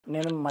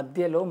నేను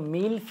మధ్యలో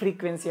meal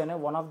frequency అనే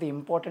one of the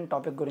important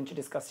topic గురించి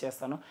డిస్కస్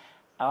చేస్తాను.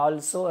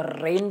 ఆల్సో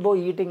రెయిన్బో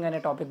ఈటింగ్ అనే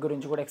టాపిక్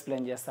గురించి కూడా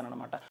ఎక్స్ప్లెయిన్ చేస్తాను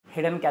అనమాట.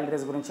 హిడెన్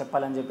క్యాలరీస్ గురించి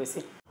చెప్పాలని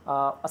చెప్పేసి,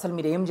 అసలు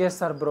మీరు ఏం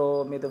చేస్తారు బ్రో,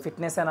 మీతో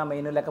ఫిట్నెస్ అయినా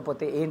మెయిన్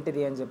లేకపోతే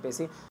ఏంటిది అని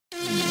చెప్పేసి.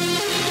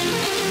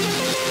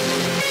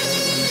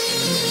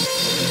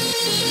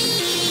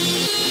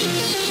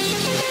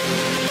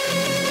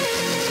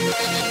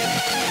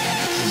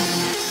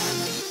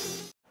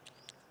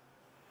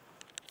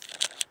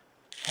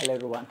 హలో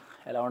ఎవ్రీవన్,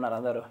 ఎలా ఉన్నారు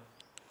అందరూ?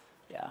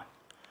 యా,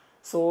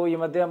 సో ఈ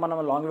మధ్య మనం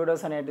లాంగ్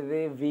వీడియోస్ అనేటిది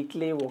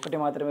వీక్లీ ఒకటి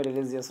మాత్రమే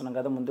రిలీజ్ చేస్తున్నాం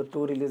కదా. ముందు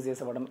 2 రిలీజ్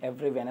చేసేవాళ్ళం,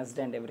 every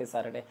Wednesday and every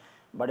Saturday.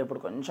 But ఇప్పుడు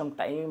కొంచెం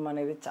టైం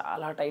అనేది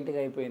చాలా టైట్గా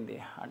అయిపోయింది,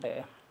 అంటే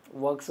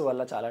వర్క్స్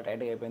వల్ల చాలా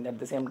టైట్గా అయిపోయింది. At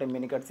the same time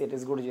మినికట్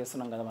series కూడా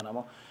చేస్తున్నాం కదా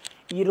మనము.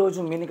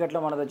 ఈరోజు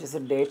మినికట్లో మనది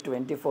వచ్చేసి డే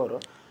 24.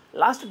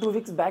 లాస్ట్ 2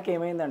 వీక్స్ బ్యాక్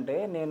ఏమైందంటే,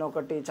 నేను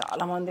ఒకటి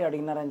చాలామంది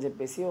అడిగినారని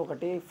చెప్పేసి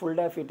ఒకటి ఫుల్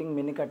డే ఫిట్టింగ్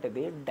మినికట్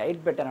ఇది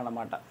డైట్ పెట్టాను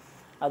అనమాట.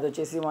 అది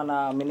వచ్చేసి మన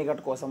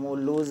మినికట్ కోసము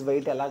లూజ్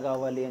వెయిట్ ఎలా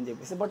కావాలి అని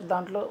చెప్పేసి. బట్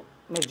దాంట్లో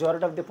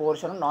majority of the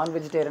portion non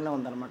vegetarian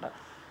ఉందన్నమాట.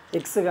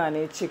 ఎగ్స్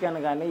కానీ చికెన్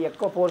కానీ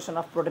ఎక్కువ పోర్షన్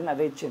ఆఫ్ ప్రోటీన్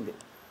అదే ఇచ్చింది.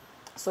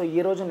 సో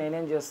ఈరోజు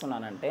నేనేం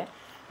చేస్తున్నానంటే,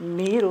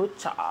 మీరు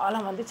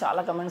చాలామంది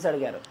చాలా కమెంట్స్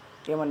అడిగారు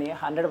ఏమని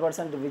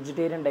 100%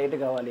 వెజిటేరియన్ డైట్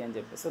కావాలి అని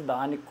చెప్పేసి. సో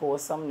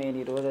దానికోసం నేను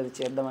ఈరోజు అది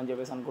చేద్దామని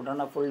చెప్పేసి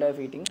అనుకుంటున్నాను. నా ఫుల్ డే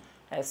ఫీటింగ్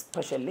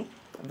ఎస్పెషల్లీ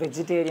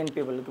వెజిటేరియన్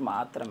పీపుల్కి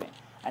మాత్రమే.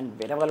 అండ్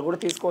వేరే వాళ్ళు కూడా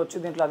తీసుకోవచ్చు,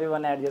 దీంట్లో అవి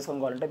ఇవన్నీ యాడ్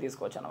చేసుకోవాలంటే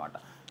తీసుకోవచ్చు అనమాట.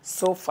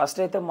 సో ఫస్ట్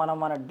అయితే మనం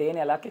మన డేని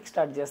ఎలా కిక్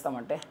స్టార్ట్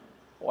చేస్తామంటే,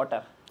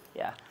 వాటర్.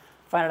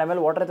 500 ml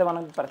వాటర్ అయితే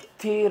మనం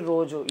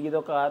ప్రతిరోజు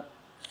ఇదొక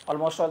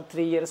ఆల్మోస్ట్ ఆల్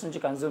 3 years నుంచి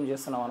కన్జ్యూమ్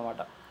చేస్తున్నాం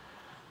అనమాట.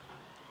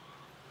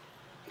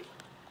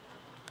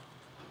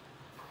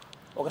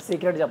 ఒక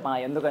సీక్రెట్ చెప్పనా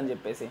ఎందుకని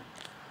చెప్పేసి,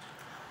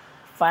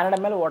 500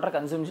 ml వాటర్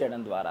కన్జ్యూమ్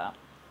చేయడం ద్వారా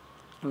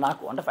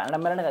నాకు, అంటే 500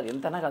 ml అనే కాదు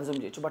ఎంతైనా కన్జ్యూమ్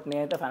చేయొచ్చు, బట్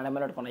నేనైతే 500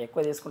 ml పెట్టుకున్నాను.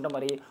 ఎక్కువ తీసుకుంటే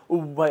మరి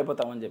ఉబ్బు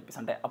అయిపోతామని చెప్పేసి,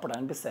 అంటే అప్పుడు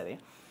అనిపిస్తుంది.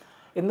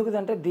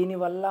 ఎందుకంటే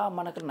దీనివల్ల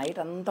మనకు నైట్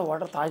అంతా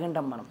వాటర్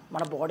తాగింటాం మనం,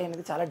 మన బాడీ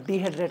అనేది చాలా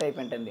డీహైడ్రేట్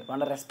అయిపోయింటుంది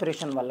మన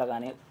రెస్పిరేషన్ వల్ల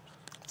కానీ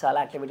చాలా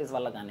యాక్టివిటీస్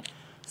వల్ల కానీ.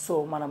 సో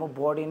మనము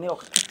బాడీని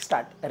ఒక కిక్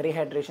స్టార్ట్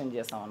రీహైడ్రేషన్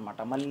చేస్తాం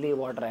అనమాట, మళ్ళీ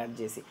వాటర్ యాడ్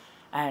చేసి.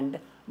 అండ్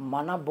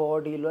మన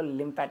బాడీలో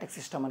లింఫాటిక్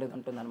సిస్టమ్ అనేది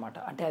ఉంటుందన్నమాట,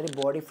 అంటే అది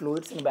బాడీ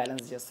ఫ్లూయిడ్స్ని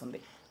బ్యాలెన్స్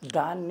చేస్తుంది.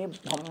 దాన్ని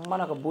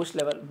మన ఒక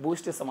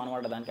బూస్ట్ ఇస్తాం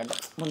అనమాట, దానికంటే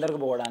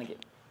ముందరకు పోవడానికి,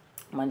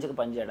 మంచిగా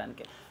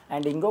పనిచేయడానికి.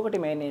 అండ్ ఇంకొకటి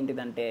మెయిన్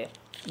ఏంటిదంటే,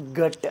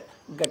 గట్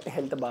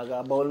హెల్త్ బాగా,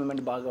 బౌల్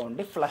మూమెంట్ బాగా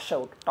ఉండి ఫ్లష్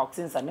అవుట్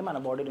టాక్సిన్స్ అన్నీ మన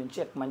బాడీ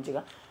నుంచి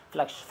మంచిగా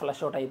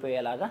ఫ్లష్ అవుట్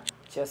అయిపోయేలాగా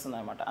చేస్తుంది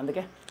అనమాట.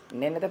 అందుకే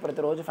నేనైతే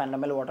ప్రతిరోజు 500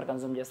 ml వాటర్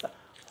కన్జ్యూమ్ చేస్తాను.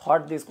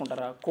 హాట్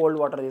తీసుకుంటారా, కోల్డ్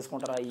వాటర్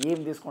తీసుకుంటారా, ఏం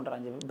తీసుకుంటారా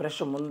అని చెప్పి,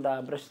 బ్రష్ ముందా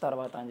బ్రష్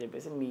తర్వాత అని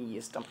చెప్పేసి మీ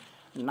ఇష్టం.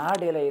 నా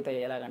డేలో అయితే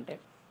ఎలాగంటే,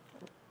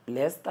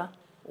 లేస్తా,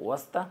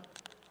 వస్తా,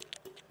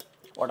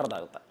 వాటర్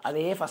తాగుతా,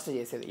 అదే ఫస్ట్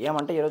చేసేది.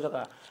 ఏమంటే ఈరోజు ఒక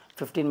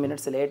 15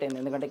 minutes లేట్ అయింది,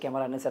 ఎందుకంటే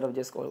కెమెరా అన్నీ సెటప్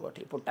చేసుకోవాలి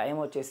కాబట్టి. ఇప్పుడు టైం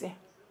వచ్చేసి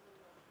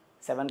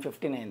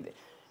 7:15 అయింది.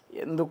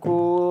 ఎందుకు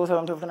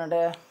 7:15 అంటే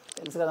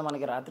తెలుసు కదా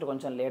మనకి, రాత్రి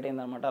కొంచెం లేట్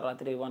అయిందనమాట.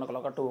 రాత్రి 1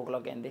 o'clock 2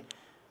 o'clock అయింది.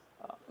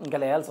 ఇంకా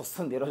లేయాల్సి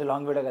వస్తుంది. ఈరోజు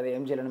లాంగ్ వీడియో కదా,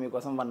 ఏం చేయలేను,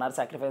 మీకోసం 1 hour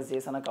సాక్రిఫైస్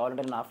చేసాను.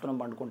 కావాలంటే నేను ఆఫ్టర్నూన్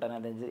పండుకుంటాను,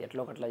 అది ఎట్లా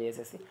ఒకట్లా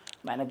చేసేసి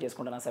మేనేజ్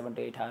చేసుకుంటాను 7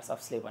 to 8 hours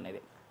ఆఫ్ స్లీప్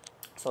అనేది.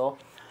 సో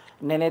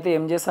నేనైతే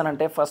ఏం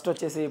చేస్తానంటే, ఫస్ట్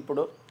వచ్చేసి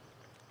ఇప్పుడు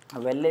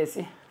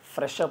వెళ్ళేసి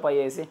ఫ్రెష్ అప్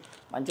అయ్యేసి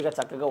మంచిగా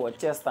చక్కగా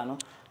వచ్చేస్తాను.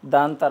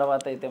 దాని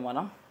తర్వాత అయితే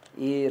మనం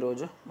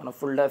ఈరోజు మన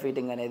ఫుల్ డే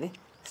ఫీటింగ్ అనేది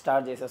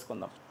స్టార్ట్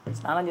చేసేసుకుందాం.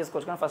 స్నానం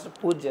చేసుకోవచ్చు కానీ ఫస్ట్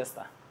పూజ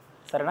చేస్తా,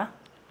 సరేనా?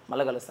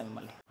 మళ్ళీ కలుస్తాం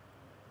మిమ్మల్ని.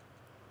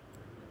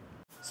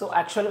 సో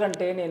యాక్చువల్గా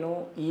అంటే నేను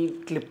ఈ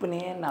క్లిప్ని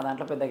నా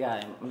దాంట్లో పెద్దగా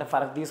అంటే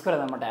ఫరక్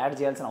తీసుకోలేదన్నమాట, యాడ్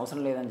చేయాల్సిన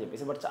అవసరం లేదని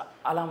చెప్పేసి. బట్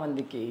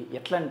చాలామందికి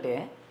ఎట్లంటే,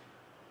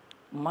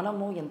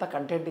 మనము ఎంత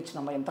కంటెంట్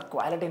ఇచ్చినామా, ఎంత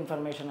క్వాలిటీ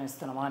ఇన్ఫర్మేషన్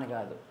ఇస్తున్నామా అని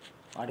కాదు.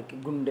 వాడికి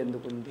గుండె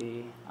ఎందుకు ఉంది,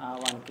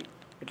 వానికి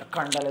ఇట్లా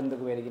కండలు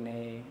ఎందుకు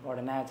పెరిగినాయి,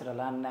 వాడు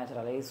న్యాచురల్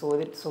అన్యాచురల్, ఈ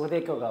సోది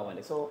ఎక్కువ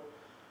కావాలి. సో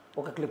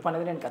ఒక క్లిప్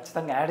అనేది నేను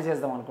ఖచ్చితంగా యాడ్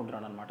చేద్దాం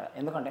అనుకుంటున్నాను అనమాట.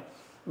 ఎందుకంటే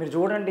మీరు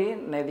చూడండి,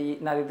 నాది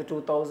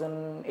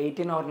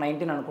 2018 or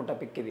 19 అనుకుంటా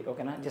పిక్ ఇది,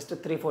 ఓకేనా? Just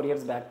 3-4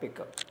 years back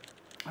pick.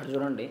 అటు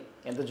చూడండి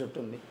ఎంత జుట్టు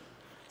ఉంది.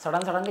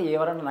 సడన్గా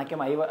ఎవరన్నా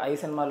నాకేం ఐ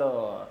సినిమాలో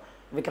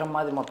విక్రమ్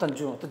మాది మొత్తం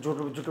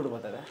జుట్టు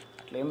ఊడిపోతుందా?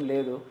 అట్లేం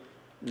లేదు.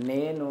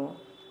 నేను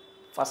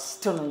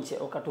ఫస్ట్ నుంచి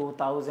ఒక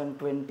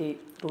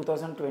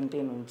 2020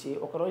 నుంచి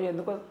ఒకరోజు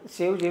ఎందుకో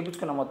షేవ్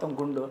చేయించుకున్నా మొత్తం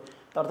గుండు.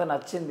 తర్వాత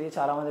నచ్చింది,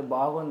 చాలామంది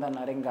బాగుంది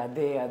అన్నారు. ఇంకా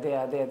అదే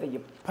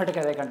ఇప్పటికీ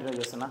అదే కంటిన్యూ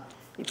చేస్తున్నా.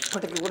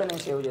 ఇప్పటికీ కూడా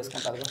నేను షేవ్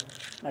చేసుకుంటాను,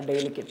 నా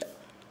డైలీ కిట్,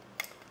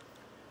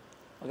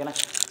 ఓకేనా?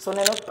 సో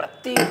నేను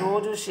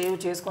ప్రతిరోజు షేవ్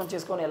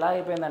చేసుకొని ఎలా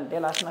అయిపోయిందంటే,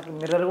 లాస్ట్ నాకు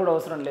మిర్రర్ కూడా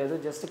అవసరం లేదు,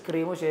 జస్ట్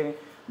క్రీము షేవింగ్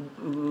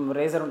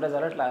రేజర్ ఉంటే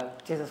చాలా ఇట్లా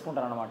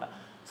చేసేసుకుంటాను అనమాట.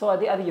 సో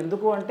అది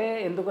ఎందుకు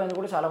అని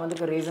కూడా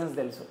చాలామందికి రీజన్స్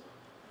తెలుసు,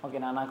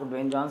 ఓకేనా? నాకు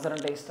డ్వేన్ జాన్సన్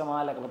అంటే ఇష్టమా,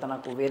 లేకపోతే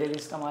నాకు వేరేది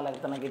ఇష్టమా,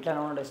 లేకపోతే నాకు ఇట్లా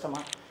ఉంటే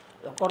ఇష్టమా,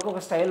 ఒక్కొక్క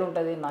స్టైల్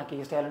ఉంటుంది. నాకు ఈ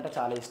స్టైల్ అంటే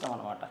చాలా ఇష్టం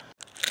అనమాట.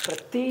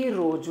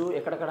 ప్రతిరోజు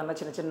ఎక్కడెక్కడన్నా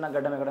చిన్న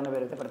గడ్డం ఎక్కడన్నా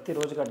పెరిగితే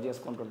ప్రతిరోజు కట్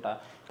చేసుకుంటుంటా,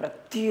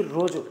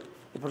 ప్రతిరోజు.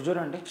 ఇప్పుడు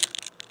చూడండి,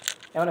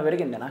 ఏమైనా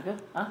పెరిగిందా నాకు?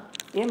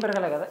 ఏం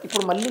పెరగలే కదా.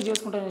 ఇప్పుడు మళ్ళీ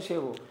చేసుకుంటాను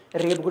షేవ్,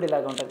 రేపు కూడా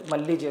ఇలాగ ఉంటుంది,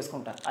 మళ్ళీ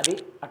చేసుకుంటా. అది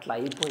అట్లా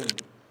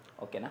అయిపోయింది,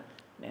 ఓకేనా?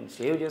 నేను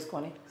షేవ్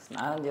చేసుకొని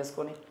స్నానం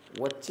చేసుకొని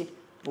వచ్చి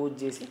పూజ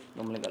చేసి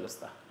మిమ్మల్ని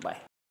కలుస్తా. బాయ్.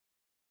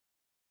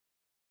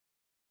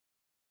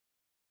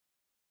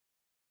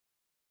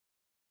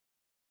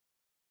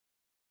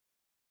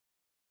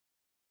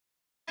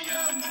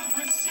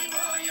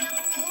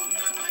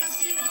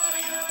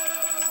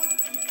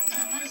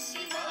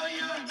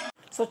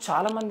 సో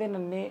చాలామంది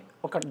నన్ను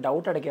ఒక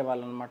డౌట్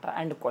అడిగేవాళ్ళు అనమాట,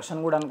 అండ్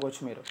క్వశ్చన్ కూడా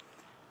అనుకోవచ్చు మీరు,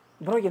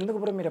 బ్రో ఎందుకు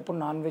బ్రో మీరు ఎప్పుడు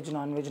నాన్ వెజ్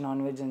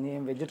అని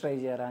ఏం వెజ్ ట్రై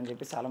చేయరా అని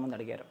చెప్పి చాలామంది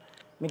అడిగారు.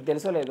 మీకు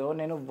తెలుసో లేదో,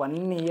 నేను 1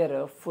 year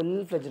ఫుల్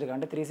ఫ్లెడ్జ్డ్గా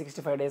అంటే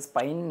 365 days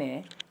పైనే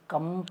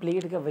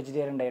కంప్లీట్గా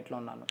వెజిటేరియన్ డైట్లో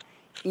ఉన్నాను.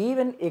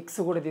 ఈవెన్ ఎగ్స్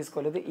కూడా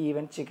తీసుకోలేదు,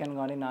 ఈవెన్ చికెన్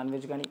కానీ నాన్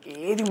వెజ్ కానీ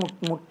ఏది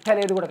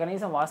ముట్టలేదు కూడా,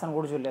 కనీసం వాసన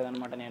కూడా చూడలేదు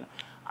అనమాట. నేను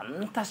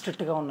అంత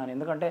స్ట్రిక్ట్గా ఉన్నాను,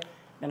 ఎందుకంటే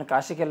నేను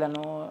కాశీకి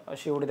వెళ్ళాను,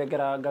 శివుడి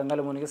దగ్గర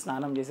గంగలు మునిగి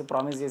స్నానం చేసి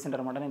ప్రామిస్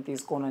చేసింటారు అనమాట నేను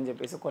తీసుకోను అని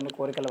చెప్పేసి కొన్ని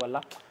కోరికల వల్ల.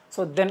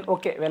 సో దెన్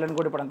ఓకే వెళ్ళను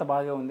కూడా ఇప్పుడు అంతా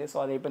బాగా ఉంది. సో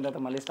అది అయిపోయిన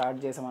తర్వాత మళ్ళీ స్టార్ట్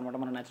చేసామన్నమాట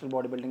మన natural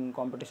body building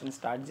competition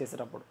start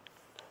చేసేటప్పుడు.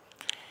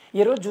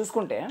 ఈరోజు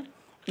చూసుకుంటే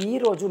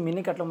ఈరోజు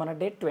మినీ కట్లో మన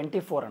డే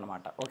 24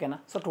 అనమాట, ఓకేనా.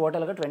 సో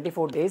టోటల్గా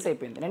 24 days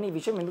అయిపోయింది. నేను ఈ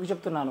విషయం ఎందుకు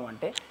చెప్తున్నాను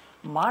అంటే,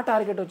 మా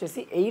టార్గెట్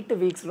వచ్చేసి 8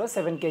 weeksలో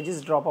 7 kgs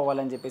డ్రాప్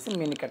అవ్వాలని చెప్పేసి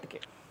మినీ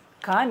కట్కి.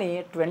 కానీ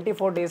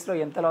 24 daysలో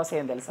ఎంత లాస్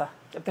అయ్యింది తెలుసా,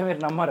 చెప్తే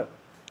మీరు నమ్మరు.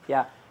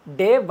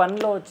 డే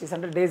 1లో వచ్చేసి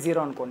అంటే డే 0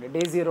 అనుకోండి,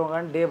 డే 0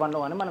 కానీ డే 1లో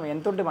కానీ మనం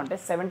ఎంత ఉంటామంటే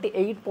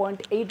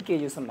 78.8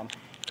 kgs ఉన్నాం.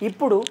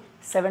 ఇప్పుడు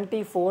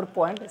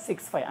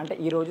 74.65, అంటే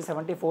ఈరోజు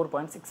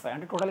 74.65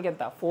 అంటే టోటల్గా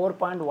ఎంత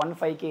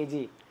 4.15 kg.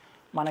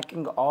 మనకి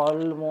ఇంకా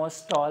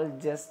ఆల్మోస్ట్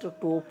జస్ట్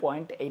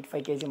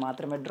 2.85 kg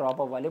మాత్రమే డ్రాప్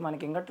అవ్వాలి.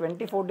 మనకి ఇంకా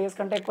 24 days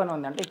కంటే ఎక్కువనే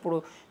ఉంది, అంటే ఇప్పుడు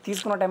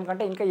తీసుకున్న టైం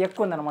కంటే ఇంకా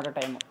ఎక్కువ ఉందన్నమాట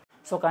టైం.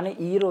 సో కానీ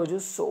ఈరోజు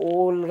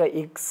సోల్గా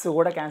ఎగ్స్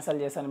కూడా క్యాన్సిల్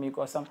చేశాను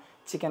మీకోసం,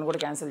 చికెన్ కూడా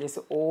క్యాన్సిల్ చేసి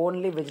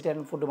ఓన్లీ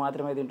వెజిటేరియన్ ఫుడ్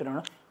మాత్రమే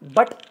తింటున్నాను.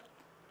 బట్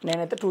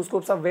నేనైతే 2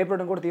 scoops ఆఫ్ వే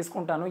ప్రోటీన్ కూడా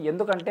తీసుకుంటాను,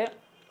 ఎందుకంటే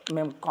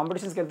మేము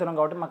కాంపిటీషన్స్కి వెళ్తున్నాం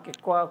కాబట్టి మాకు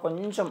ఎక్కువ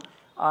కొంచెం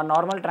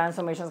నార్మల్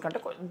ట్రాన్స్ఫర్మేషన్స్ కంటే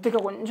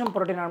కొంచెం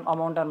ప్రోటీన్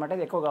అమౌంట్ అనమాట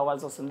ఎక్కువ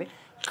కావాల్సి వస్తుంది.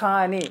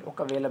 కానీ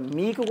ఒకవేళ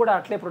మీకు కూడా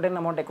అట్లే ప్రోటీన్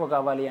అమౌంట్ ఎక్కువ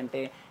కావాలి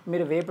అంటే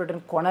మీరు వే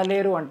ప్రోటీన్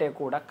కొనలేరు అంటే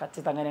కూడా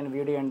ఖచ్చితంగా నేను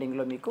వీడియో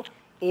ఎండింగ్లో మీకు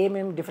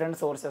ఏమేమి డిఫరెంట్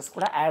సోర్సెస్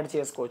కూడా యాడ్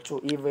చేసుకోవచ్చు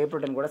ఈ వే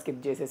ప్రోటీన్ కూడా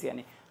స్కిప్ చేసేసి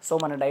అని. సో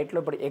మన డైట్లో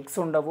ఇప్పుడు ఎగ్స్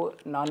ఉండవు,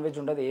 నాన్ వెజ్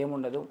ఉండదు,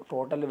 ఏముండదు,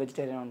 టోటల్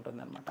వెజిటేరియన్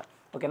ఉంటుంది అనమాట,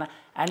 ఓకేనా.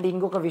 అండ్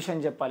ఇంకొక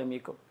విషయం చెప్పాలి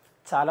మీకు,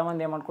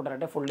 చాలామంది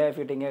ఏమనుకుంటారంటే ఫుల్ డే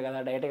ఫీటింగే కదా,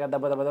 డైట్గా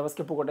దెబ్బ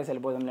స్కిప్ కొట్టేసి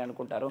వెళ్ళిపోతుంది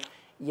అనుకుంటారు.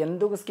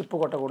 ఎందుకు స్కిప్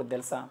కొట్టకూడదు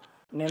తెలుసా,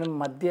 నేను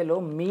మధ్యలో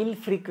మీల్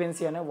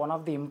ఫ్రీక్వెన్సీ అనే one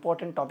of the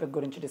important topic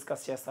గురించి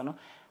డిస్కస్ చేస్తాను.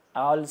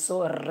 ఆల్సో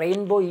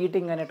రెయిన్బో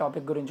ఈటింగ్ అనే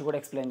టాపిక్ గురించి కూడా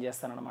ఎక్స్ప్లెయిన్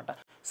చేస్తాను అనమాట.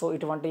 సో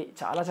ఇటువంటి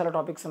చాలా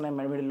టాపిక్స్ ఉన్నాయి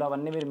మిడిల్లో,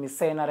 అవన్నీ మీరు మిస్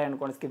అయినారే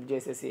అనుకోండి స్కిప్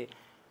చేసేసి.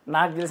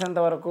 నాకు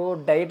తెలిసినంత వరకు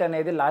డైట్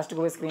అనేది లాస్ట్కి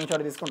పోయి స్క్రీన్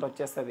షాట్ తీసుకుంటూ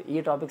వచ్చేస్తుంది, ఈ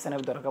టాపిక్స్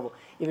అనేవి దొరకవు.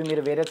 ఇవి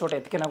మీరు వేరే చోట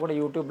ఎతికినా కూడా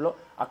యూట్యూబ్లో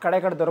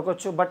అక్కడెక్కడ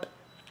దొరకవచ్చు, బట్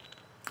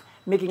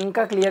మీకు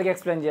ఇంకా క్లియర్గా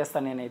ఎక్స్ప్లెయిన్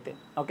చేస్తాను నేనైతే,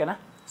 ఓకేనా.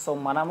 సో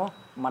మనము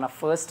మన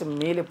ఫస్ట్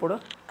మీల్ ఇప్పుడు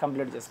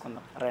కంప్లీట్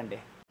చేసుకుందాం రండి.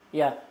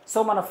 సో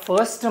మన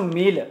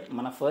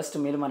ఫస్ట్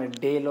మీల్ మన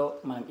డేలో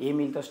మనం ఏ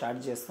మీల్తో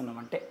స్టార్ట్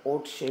చేస్తున్నామంటే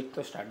ఓట్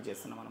షేక్తో స్టార్ట్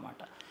చేస్తున్నాం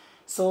అనమాట.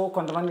 సో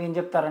కొంతమంది ఏం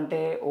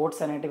చెప్తారంటే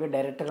ఓట్స్ అనేటివి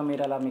డైరెక్ట్గా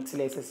మీరు అలా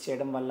మిక్సీలో వేసేసి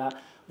చేయడం వల్ల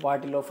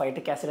వాటిలో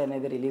ఫైటిక్ యాసిడ్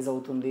అనేది రిలీజ్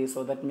అవుతుంది, సో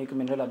దట్ మీకు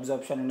మినరల్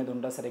అబ్జార్ప్షన్ అనేది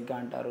ఉండదు సరిగ్గా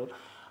అంటారు.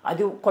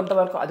 అది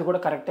కొంతవరకు అది కూడా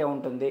కరెక్టే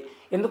ఉంటుంది.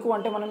 ఎందుకు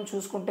అంటే మనం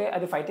చూసుకుంటే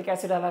అది ఫైటిక్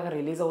యాసిడ్ అలాగా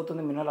రిలీజ్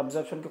అవుతుంది, మినరల్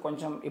అబ్జార్ప్షన్కి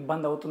కొంచెం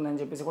ఇబ్బంది అవుతుంది అని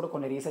చెప్పేసి కూడా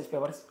కొన్ని రీసెర్చ్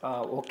పేపర్స్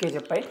ఓకే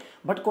చెప్పాయి.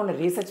 బట్ కొన్ని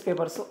రీసెర్చ్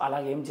పేపర్స్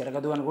అలాగేం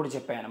జరగదు అని కూడా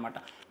చెప్పాయి అనమాట.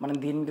 మనం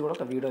దీనికి కూడా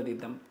ఒక వీడియో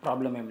తీద్దాం,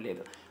 ప్రాబ్లం ఏం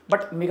లేదు.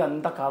 బట్ మీకు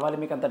అంత కావాలి,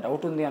 మీకు అంత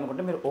డౌట్ ఉంది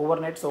అనుకుంటే మీరు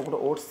ఓవర్ నైట్ సోకుడు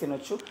ఓట్స్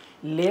తినొచ్చు,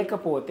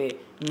 లేకపోతే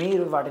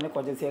మీరు వాటిని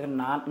కొంచెంసేపు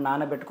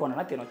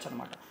నానబెట్టుకోనైనా తినొచ్చు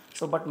అనమాట.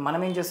 సో బట్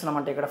మనం ఏం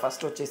చేస్తున్నామంటే ఇక్కడ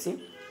ఫస్ట్ వచ్చేసి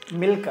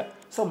మిల్క్.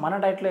 సో మన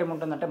డైట్లో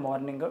ఏముంటుందంటే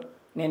మార్నింగ్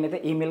నేనైతే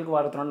ఈ మిల్క్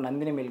వాడుతున్నాను,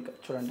 నందిని మిల్క్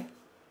చూడండి.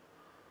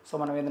 సో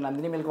మనం ఏదో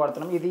నందిని మిల్క్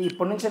వాడుతున్నాం, ఇది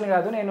ఇప్పటి నుంచి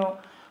కాదు, నేను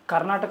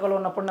కర్ణాటకలో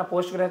ఉన్నప్పుడు నా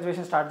పోస్ట్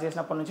గ్రాడ్యుయేషన్ స్టార్ట్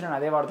చేసినప్పటి నుంచి నేను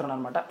అదే వాడుతున్నాను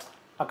అనమాట.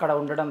 అక్కడ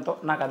ఉండడంతో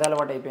నాకు అదే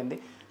అలవాటు అయిపోయింది.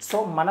 సో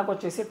మనకు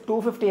వచ్చేసి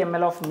 250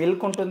 ml ఆఫ్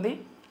మిల్క్ ఉంటుంది,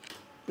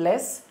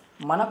 ప్లస్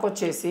మనకు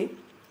వచ్చేసి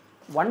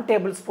 1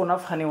 tablespoon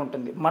ఆఫ్ హనీ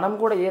ఉంటుంది. మనం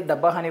కూడా ఏ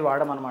డబ్బా హనీ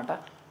వాడమన్నమాట,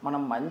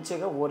 మనం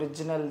మంచిగా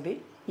ఒరిజినల్ది,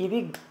 ఇది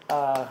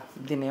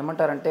దీన్ని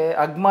ఏమంటారంటే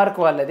అగ్మార్క్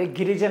వాళ్ళది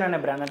గిరిజన్ అనే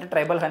బ్రాండ్, అంటే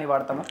ట్రైబల్ హనీ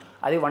వాడతాము,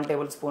 అది 1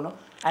 tablespoon.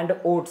 అండ్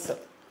ఓట్స్,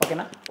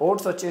 ఓకేనా.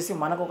 ఓట్స్ వచ్చేసి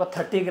మనకు ఒక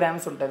 30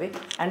 grams ఉంటుంది,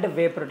 అండ్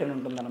వే ప్రోటీన్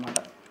ఉంటుందన్నమాట.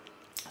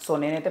 సో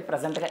నేనైతే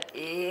ప్రజెంట్గా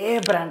ఏ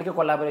బ్రాండ్కి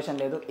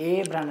కొలాబరేషన్ లేదు, ఏ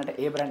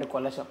బ్రాండ్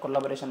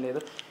కొలాబరేషన్ లేదు.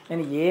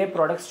 నేను ఏ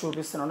ప్రోడక్ట్స్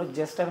చూపిస్తున్నాను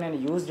జస్ట్ అవి నేను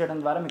యూజ్ చేయడం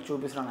ద్వారా మీకు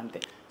చూపిస్తున్నాను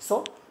అంతే. సో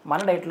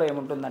మన డైట్లో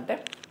ఏముంటుందంటే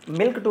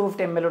మిల్క్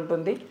 250 ml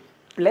ఉంటుంది,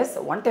 ప్లస్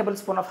 1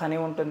 tablespoon ఆఫ్ హనీ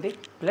ఉంటుంది,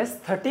 ప్లస్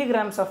 30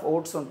 grams ఆఫ్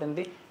ఓట్స్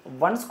ఉంటుంది,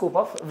 1 scoop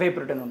ఆఫ్ వే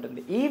ప్రోటీన్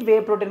ఉంటుంది. ఈ వే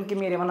ప్రోటీన్కి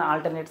మీరు ఏమైనా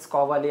ఆల్టర్నేట్స్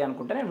కావాలి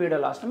అనుకుంటే నేను వీడియో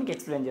లాస్ట్లో మీకు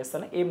ఎక్స్ప్లెయిన్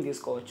చేస్తాను ఏం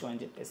తీసుకోవచ్చు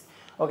అని చెప్పేసి,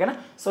 ఓకేనా.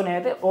 సో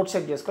నేనైతే ఓట్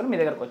షేక్ చేసుకొని మీ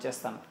దగ్గరకు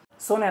వచ్చేస్తాను.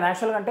 సో నేను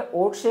యాక్చువల్గా అంటే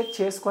ఓట్ షేక్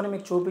చేసుకొని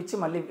మీకు చూపించి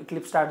మళ్ళీ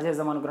క్లిప్ స్టార్ట్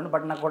చేద్దాం అనుకున్నాను,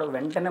 బట్ నాకు కూడా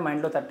వెంటనే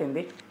మైండ్లో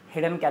తట్టింది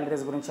హిడెన్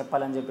క్యాలరీస్ గురించి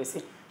చెప్పాలని చెప్పేసి.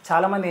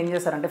 చాలామంది ఏం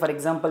చేస్తారంటే, ఫర్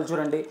ఎగ్జాంపుల్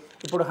చూడండి,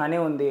 ఇప్పుడు హనీ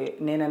ఉంది,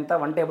 నేను ఎంత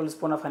 1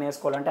 tablespoon ఆఫ్ హనీ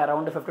వేసుకోవాలంటే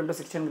around 15 to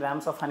 16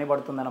 grams of honey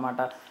పడుతుంది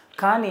అనమాట.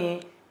 కానీ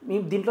మీ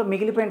దీంట్లో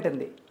మిగిలిపోయి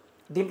ఉంటుంది,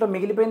 దీంట్లో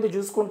మిగిలిపోయింది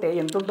చూసుకుంటే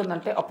ఎంత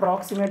ఉంటుందంటే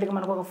అప్రాక్సిమేట్గా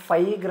మనకు ఒక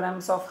 5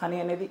 grams ఆఫ్ హనీ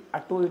అనేది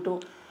అటు ఇటు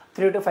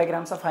 3 to 5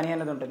 grams ఆఫ్ హనీ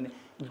అనేది ఉంటుంది.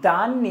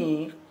 దాన్ని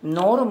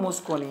నోరు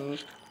మూసుకొని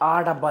ఆ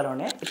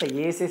డబ్బాలోనే ఇట్లా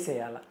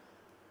వేసేసేయాలి.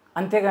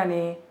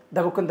 అంతేగాని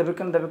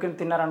దబుక్కుని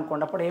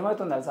తిన్నారనుకోండి, అప్పుడు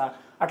ఏమవుతుంది తెలుసా,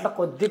 అట్లా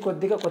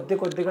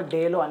కొద్దిగా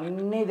డేలో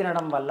అన్నీ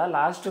తినడం వల్ల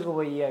లాస్ట్కు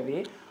పోయి అవి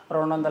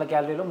 200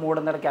 calories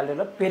 300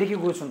 calories పెరిగి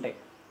కూర్చుంటాయి.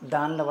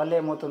 దానివల్ల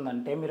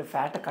ఏమవుతుందంటే మీరు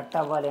ఫ్యాట్ కట్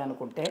అవ్వాలి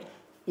అనుకుంటే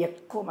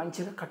ఎక్కువ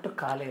మంచిగా కట్టు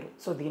కాలేరు.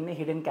 సో దీన్ని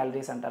హిడెన్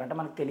క్యాలరీస్ అంటారు. అంటే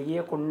మనకు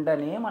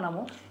తెలియకుండానే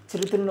మనము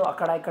చిరుతిళ్ళు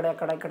అక్కడ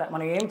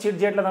మనం ఏం చీట్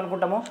చేయట్లేదు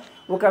అనుకుంటాము,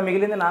 ఒక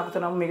మిగిలింది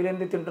నాకుతున్నాము,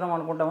 మిగిలింది తింటున్నాం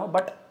అనుకుంటాము,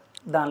 బట్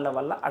దానిల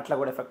వల్ల అట్లా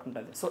కూడా ఎఫెక్ట్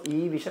ఉంటుంది. సో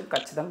ఈ విషయం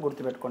ఖచ్చితంగా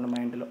గుర్తుపెట్టుకోండి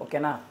మైండ్లో,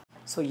 ఓకేనా.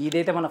 సో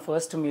ఇదైతే మన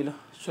ఫస్ట్ మీల్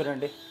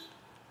చూడండి,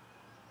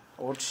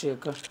 ఓట్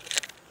షేక్.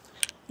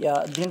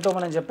 దీంట్లో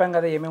మనం చెప్పాం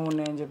కదా ఏమేమి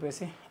ఉన్నాయని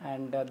చెప్పేసి,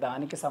 అండ్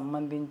దానికి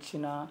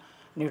సంబంధించిన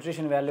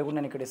న్యూట్రిషన్ వాల్యూ కూడా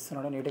నేను ఇక్కడ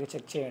ఇస్తున్నాను, నీట్గా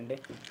చెక్ చేయండి.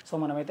 సో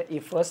మనమైతే ఈ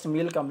ఫస్ట్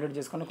మీల్ కంప్లీట్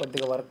చేసుకొని,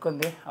 కొద్దిగా వర్క్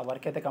ఉంది, ఆ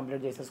వర్క్ అయితే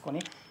కంప్లీట్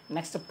చేసేసుకొని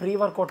నెక్స్ట్ ప్రీ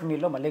వర్కౌట్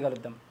మీల్లో మళ్ళీ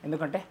కలుద్దాం.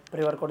 ఎందుకంటే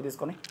ప్రీ వర్కౌట్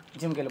తీసుకొని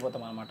జిమ్కి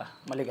వెళ్ళిపోతాం అనమాట,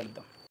 మళ్ళీ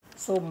కలుద్దాం.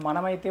 సో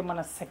మనమైతే మన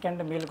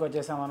సెకండ్ మీల్కి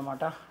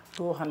వచ్చేసామన్నమాట.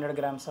 200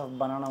 grams ఆఫ్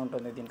బనానా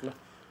ఉంటుంది దీంట్లో,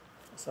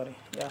 సారీ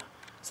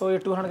సో ఈ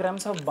 200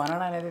 grams ఆఫ్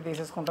బనానా అనేది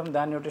తీసేసుకుంటాం.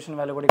 దాని న్యూట్రిషన్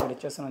వాల్యూ కూడా ఇక్కడ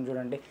ఇచ్చేస్తున్నాం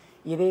చూడండి.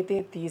 ఇదైతే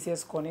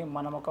తీసేసుకొని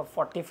మనం ఒక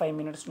 45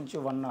 minutes నుంచి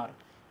 1 hour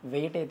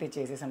వెయిట్ అయితే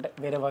చేసేసి, అంటే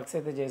వేరే వర్క్స్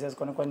అయితే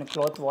చేసేసుకొని, కొన్ని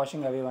క్లాత్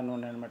వాషింగ్ అవి ఇవన్నీ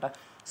ఉన్నాయన్నమాట.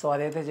 సో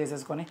అదైతే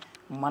చేసేసుకొని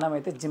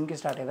మనమైతే జిమ్కి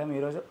స్టార్ట్ అవుతాం.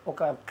 ఈరోజు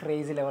ఒక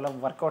crazy level of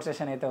work out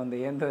session అయితే ఉంది.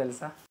 ఏంటో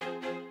తెలుసా,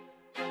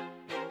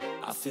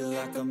 I feel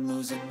like I'm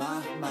losing my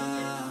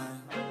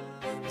mind.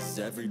 Is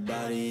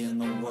everybody in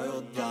the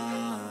world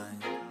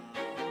blind?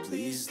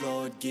 Please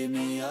Lord give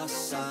me a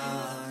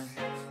sign,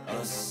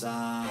 a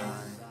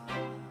sign.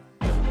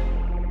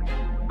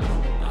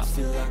 I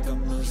feel like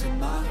I'm losing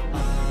my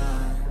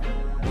mind.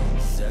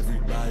 Is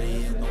everybody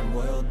in the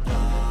world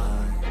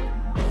blind?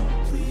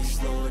 Please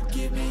Lord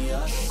give me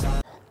a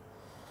sign.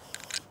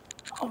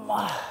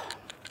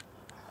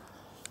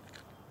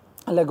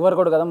 Leg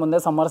work out కదా, ముందే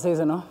summer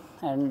season,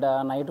 and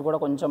night కూడా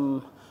కొంచెం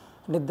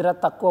నిద్ర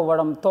తక్కువ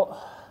అవ్వడంతో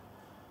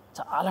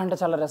చాలా అంటే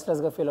చాలా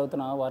రెస్ట్లెస్గా ఫీల్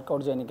అవుతున్నా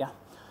వర్కౌట్ చేయడానికి.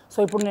 సో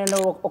ఇప్పుడు నేను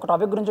ఒక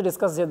టాపిక్ గురించి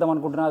డిస్కస్ చేద్దాం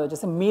అనుకుంటున్నాను, అది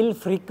వచ్చేసి మీల్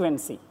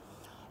ఫ్రీక్వెన్సీ.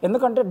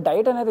 ఎందుకంటే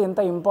డైట్ అనేది ఎంత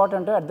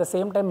important, at the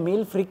same time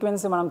meal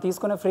frequency, మనం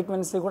తీసుకునే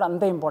ఫ్రీక్వెన్సీ కూడా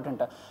అంతే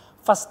ఇంపార్టెంట్.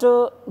 ఫస్ట్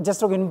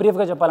జస్ట్ ఒక ఇన్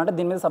బ్రీఫ్గా చెప్పాలంటే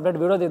దీని మీద సపరేట్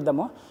వీడియో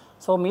తీద్దాము.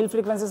 సో మీల్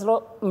ఫ్రీక్వెన్సీస్లో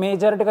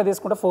మేజారిటీగా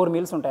తీసుకుంటే 4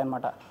 meals ఉంటాయి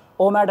అనమాట.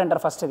 ఓమాడ్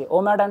అంటారు ఫస్ట్. ఇది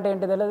ఓమాడ్ అంటే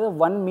ఏంటి తెలియదు,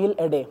 1 meal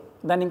a day.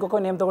 దాన్ని ఇంకొక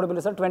నేమ్తో కూడా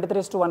పిలుస్తారు,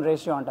 23:1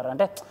 రేషియో అంటారు.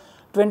 అంటే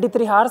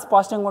 23 hours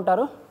ఫాస్టింగ్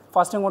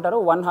ఉంటారు,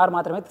 1 hour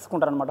మాత్రమే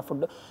తీసుకుంటారు అనమాట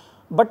ఫుడ్.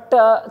 బట్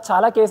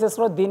చాలా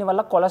కేసెస్లో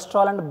దీనివల్ల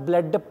కొలెస్ట్రాల్ అండ్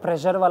బ్లడ్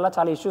ప్రెషర్ వల్ల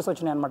చాలా ఇష్యూస్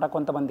వచ్చినాయి అనమాట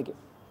కొంతమందికి,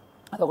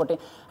 అదొకటి.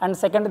 అండ్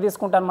సెకండ్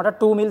తీసుకుంటే అనమాట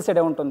 2 meals a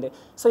day ఉంటుంది.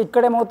 సో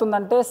ఇక్కడ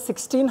ఏమవుతుందంటే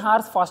 16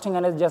 hours ఫాస్టింగ్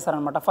అనేది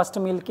చేస్తారనమాట ఫస్ట్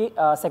మీల్కి,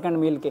 సెకండ్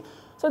మీల్కి.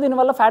 సో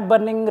దీనివల్ల ఫ్యాట్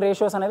బర్నింగ్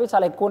రేషియోస్ అనేవి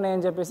చాలా ఎక్కువ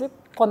ఉన్నాయని చెప్పేసి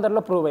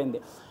కొందరిలో ప్రూవ్ అయింది.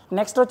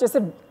 నెక్స్ట్ వచ్చేసి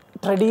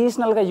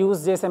ట్రెడిషనల్గా యూజ్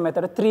చేసే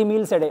మెథడ్ 3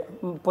 meals a day,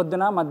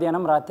 పొద్దున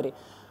మధ్యాహ్నం రాత్రి.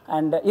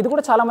 అండ్ ఇది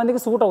కూడా చాలామందికి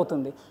సూట్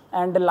అవుతుంది.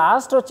 అండ్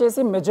లాస్ట్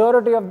వచ్చేసి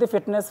majority of the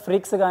fitness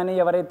freaks కానీ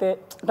ఎవరైతే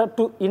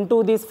ఇంటూ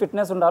దీస్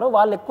ఫిట్నెస్ ఉన్నారో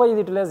వాళ్ళు ఎక్కువ ఇది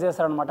యూటిలైజ్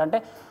చేస్తారనమాట. అంటే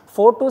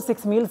 4 to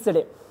 6 meals a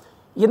day.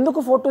 ఎందుకు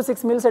 4 to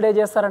 6 meals a day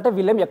చేస్తారంటే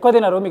వీళ్ళేం ఎక్కువ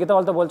తినరు మిగతా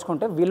వాళ్ళతో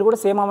పోల్చుకుంటే, వీళ్ళు కూడా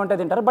సేమ్ అమౌంట్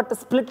తింటారు, బట్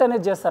స్ప్లిట్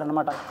అనేది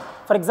చేస్తారనమాట.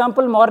 ఫర్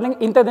ఎగ్జాంపుల్ మార్నింగ్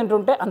ఇంత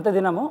తింటుంటే అంత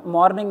తినము,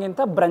 మార్నింగ్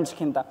ఇంత,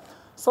 బ్రంచ్కి ఇంత.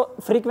 సో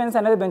ఫ్రీక్వెన్సీ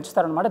అనేది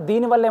పెంచుతారనమాట.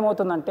 దీనివల్ల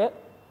ఏమవుతుందంటే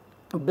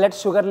బ్లడ్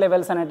షుగర్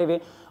లెవెల్స్ అనేటివి,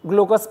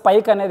 గ్లూకోజ్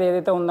స్పైక్ అనేది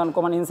ఏదైతే ఉందనుకో,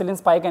 మన ఇన్సులిన్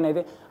స్పైక్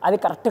అనేది అది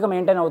కరెక్ట్గా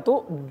మెయింటైన్ అవుతూ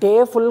డే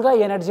ఫుల్గా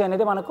ఎనర్జీ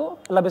అనేది మనకు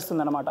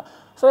లభిస్తుంది అనమాట.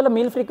 సో ఇలా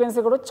మీల్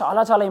ఫ్రీక్వెన్సీ కూడా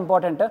చాలా చాలా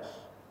ఇంపార్టెంట్.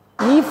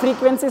 ఈ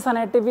ఫ్రీక్వెన్సీస్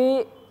అనేటివి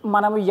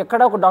మనం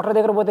ఎక్కడ ఒక డాక్టర్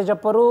దగ్గర పోతే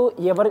చెప్పరు,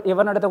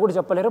 ఎవరిని అడిగితే కూడా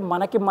చెప్పలేరు.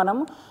 మనం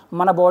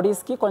మన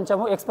బాడీస్కి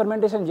కొంచెము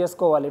ఎక్స్పెరిమెంటేషన్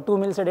చేసుకోవాలి. 2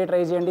 meals a day ట్రై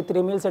చేయండి,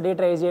 3 meals a day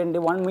ట్రై చేయండి,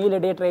 1 meal a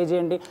day ట్రై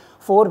చేయండి,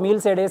 4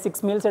 meals a day, 6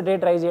 meals a day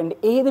try చేయండి.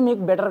 ఏది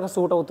మీకు బెటర్గా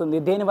సూట్ అవుతుంది,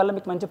 దేనివల్ల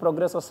మీకు మంచి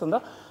ప్రోగ్రెస్ వస్తుందో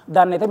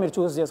దాన్ని అయితే మీరు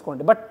చూస్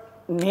చేసుకోండి. బట్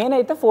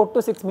నేనైతే 4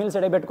 to 6 meals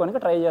a day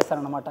పెట్టుకొని ట్రై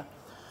చేస్తాను అనమాట.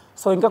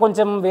 సో ఇంకా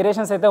కొంచెం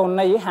వేరియేషన్స్ అయితే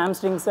ఉన్నాయి, హ్యామ్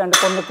స్ట్రింగ్స్ అండ్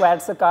కొన్ని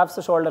క్వాడ్స్, కాఫ్స్,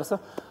 షోల్డర్స్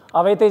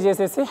అవైతే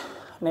చేసేసి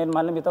నేను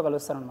మళ్ళీ మీతో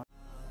కలుస్తాను అనమాట.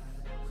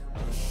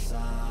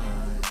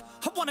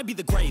 I wanna be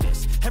the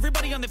greatest.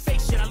 Everybody on the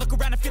fake shit. I look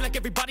around and feel like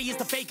everybody is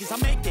the fakest. I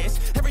make this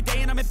every day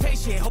and I'm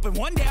impatient, hoping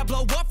one day I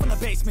blow up from the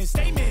basement.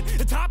 Statement,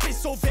 the top is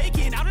so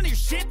vacant. I don't hear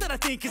shit that I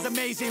think is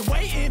amazing.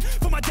 Waiting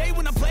for my day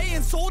when I'm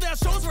playing sold out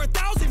shows for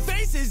 1,000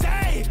 faces.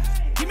 Hey,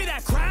 give me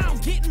that crown,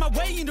 get in my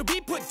way and to be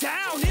put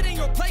down. It ain't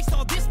your place,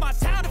 all this my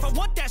town. If I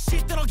want that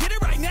shit, then I'll get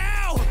it right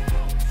now.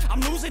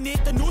 I'm losing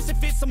it, the noose it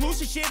fits, some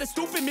losing shit, a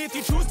stupid myth.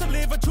 You choose to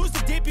live or choose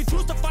to dip, you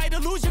choose to fight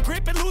or lose your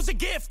grip and lose a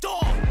gift.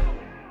 Oh,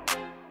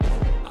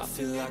 I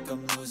feel like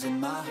I'm losing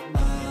my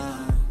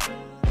mind.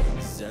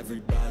 Is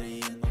everybody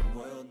in the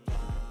world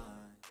blind?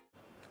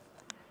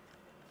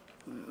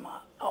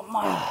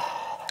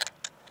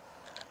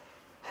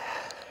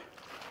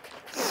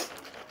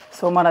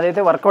 So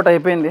మనదైతే work out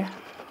అయిపోయింది.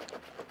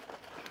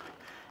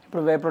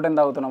 ఇప్పుడు whey protein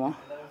తాగుతున్నాము.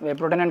 Whey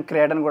protein and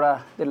creatine కూడా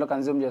దీనిలో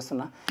consume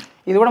చేస్తున్నా.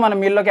 ఇది కూడా మన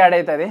మీల్లోకి add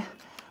అవుతుంది.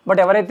 But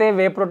ఎవరైతే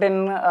వే ప్రోటీన్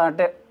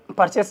అంటే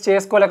పర్చేస్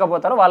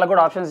చేసుకోలేకపోతారో వాళ్ళకు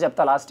కూడా ఆప్షన్స్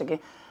చెప్తా లాస్ట్కి.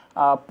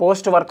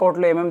 పోస్ట్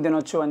వర్కౌట్లో ఏమేమి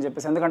తినొచ్చు అని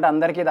చెప్పేసి, ఎందుకంటే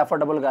అందరికీ ఇది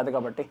అఫోర్డబుల్ కాదు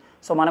కాబట్టి.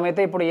 సో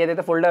మనమైతే ఇప్పుడు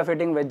ఏదైతే ఫుల్ డే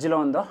ఫిట్టింగ్ వెజ్లో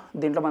ఉందో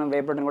దీంట్లో మనం వే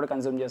ప్రోటీన్ కూడా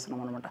కన్జ్యూమ్ చేస్తున్నాం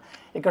అనమాట.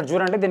 ఇక్కడ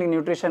చూడండి దీనికి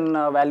న్యూట్రిషన్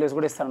వాల్యూస్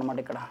కూడా ఇస్తారనమాట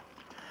ఇక్కడ.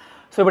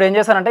 సో ఇప్పుడు ఏం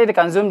చేస్తానంటే ఇది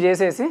కన్జ్యూమ్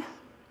చేసేసి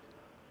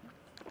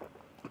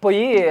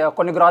పోయి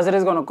కొన్ని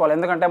గ్రాసరీస్ కొనుక్కోవాలి,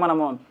 ఎందుకంటే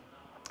మనము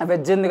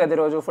వెజ్ ఉంది కదా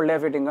ఈరోజు ఫుల్ డే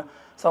ఫిట్టింగ్.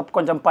 సో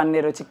కొంచెం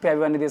పన్నీర్ చిక్పీ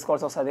అవన్నీ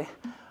తీసుకోవాల్సి వస్తుంది.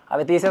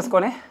 అవి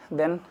తీసేసుకొని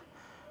దెన్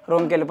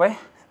రూమ్కి వెళ్ళిపోయి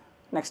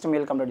నెక్స్ట్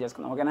మీల్ కంప్లీట్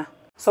చేసుకుందాం, ఓకేనా.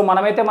 సో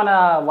మనమైతే మన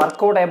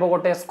వర్కౌట్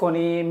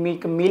అయిపోగొట్టేసుకొని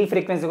మీకు మీల్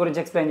ఫ్రీక్వెన్సీ గురించి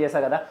ఎక్స్ప్లెయిన్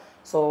చేశాను కదా.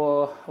 సో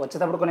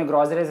వచ్చేటప్పుడు కొన్ని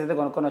గ్రాసరీస్ అయితే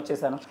కొనుక్కొని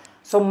వచ్చేసాను.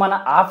 సో మన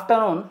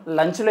ఆఫ్టర్నూన్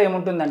లంచ్లో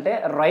ఏముంటుందంటే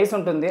రైస్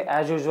ఉంటుంది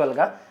యాజ్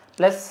యూజువల్గా,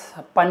 ప్లస్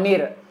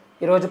పన్నీర్.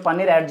 ఈరోజు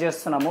పన్నీర్ యాడ్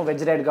చేస్తున్నాము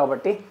వెజ్ డైట్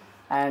కాబట్టి.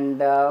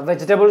 అండ్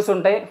వెజిటేబుల్స్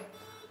ఉంటాయి.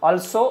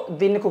 ఆల్సో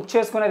దీన్ని కుక్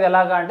చేసుకునేది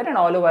ఎలాగా అంటే నేను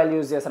ఆలివ్ ఆయిల్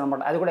యూజ్ చేస్తాను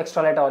అనమాట. అది కూడా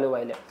extra light olive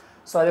oil.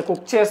 So అది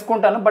కుక్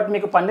చేసుకుంటాను. బట్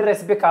మీకు పన్నీర్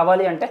రెసిపీ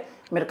కావాలి అంటే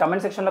మీరు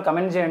కమెంట్ సెక్షన్లో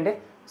కమెంట్ చేయండి.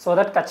 సో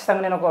దట్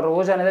ఖచ్చితంగా నేను ఒక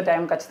రోజు అనేది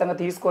టైం ఖచ్చితంగా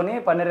తీసుకొని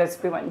పన్నీర్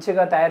రెసిపీ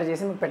మంచిగా తయారు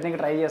చేసి మీకు పెట్టడానికి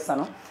ట్రై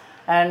చేస్తాను.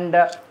 అండ్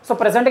సో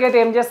ప్రజెంట్గా అయితే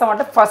ఏం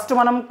చేస్తామంటే ఫస్ట్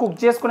మనం కుక్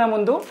చేసుకునే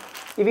ముందు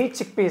ఇవి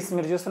చిక్ పీస్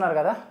మీరు చూస్తున్నారు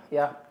కదా,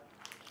 యా.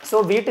 సో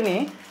వీటిని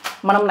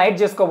మనం నైట్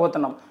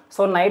చేసుకోబోతున్నాం.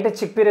 సో నైట్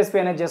చిక్పీ రెసిపీ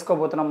అనేది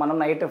చేసుకోబోతున్నాం మనం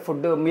నైట్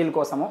ఫుడ్ మీల్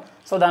కోసము.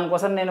 సో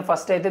దానికోసం నేను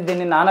ఫస్ట్ అయితే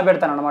దీన్ని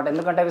నానబెడతాను అనమాట,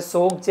 ఎందుకంటే అవి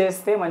సోక్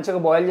చేస్తే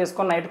మంచిగా బాయిల్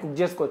చేసుకొని నైట్ కుక్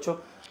చేసుకోవచ్చు.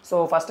 సో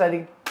ఫస్ట్ అది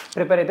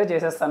ప్రిపేర్ అయితే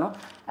చేసేస్తాను.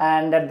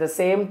 And at the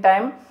same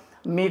time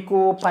మీకు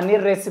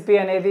పన్నీర్ రెసిపీ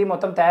అనేది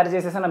మొత్తం తయారు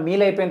చేసేసిన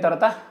మీల్ అయిపోయిన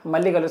తర్వాత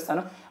మళ్ళీ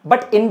కలుస్తాను.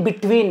 బట్ ఇన్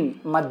బిట్వీన్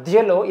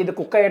మధ్యలో ఇది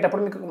కుక్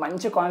అయ్యేటప్పుడు మీకు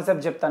మంచి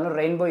కాన్సెప్ట్ చెప్తాను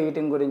రెయిన్బో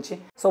ఈటింగ్ గురించి.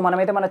 సో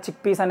మనమైతే మన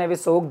చిక్ పీస్ అనేవి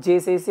సోక్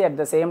చేసేసి అట్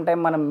ద సేమ్ టైం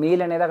మనం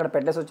మీల్ అనేది అక్కడ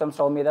పెట్టేసి వచ్చాం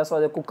స్టవ్ మీద. సో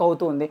అది కుక్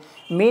అవుతూ ఉంది.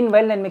 మీన్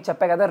వైల్ నేను మీకు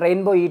చెప్పాను కదా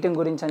రెయిన్బో ఈటింగ్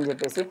గురించి అని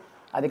చెప్పేసి,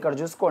 అది ఇక్కడ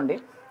చూసుకోండి.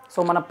 సో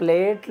మన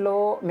ప్లేట్లో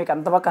మీకు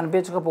అంత బాగా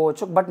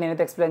కనిపించకపోవచ్చు, బట్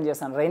నేనైతే ఎక్స్ప్లెయిన్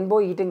చేస్తాను. రెయిన్బో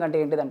ఈటింగ్ అంటే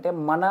ఏంటిదంటే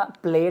మన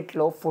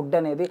ప్లేట్లో ఫుడ్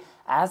అనేది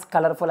యాజ్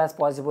కలర్ఫుల్ యాజ్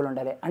పాసిబుల్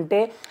ఉండాలి. అంటే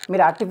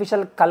మీరు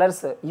ఆర్టిఫిషియల్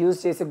కలర్స్ యూజ్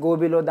చేసి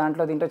గోబీలో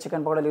దాంట్లో దీంట్లో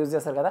చికెన్ పౌడర్ యూజ్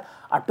చేస్తారు కదా,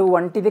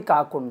 అటువంటిది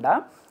కాకుండా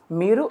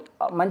మీరు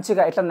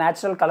మంచిగా ఇట్లా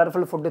న్యాచురల్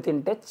కలర్ఫుల్ ఫుడ్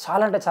తింటే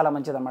చాలా అంటే చాలా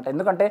మంచిది అనమాట.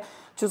 ఎందుకంటే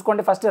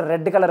చూసుకోండి ఫస్ట్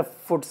రెడ్ కలర్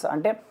ఫుడ్స్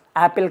అంటే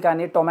యాపిల్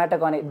కానీ టొమాటో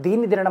కానీ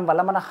దీన్ని తినడం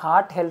వల్ల మన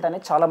హార్ట్ హెల్త్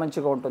అనేది చాలా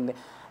మంచిగా ఉంటుంది.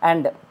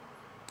 అండ్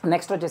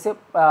నెక్స్ట్ వచ్చేసి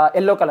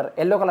ఎల్లో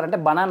కలర్ అంటే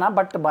బనానా,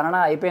 బట్ బనానా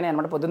అయిపోయినాయి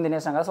అనమాట, పొద్దున్న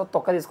తినేసాం కదా. సో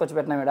తొక్క తీసుకొచ్చి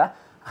పెట్టినాం ఇక్కడ.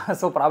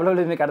 సో ప్రాబ్లం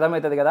లేదు, మీకు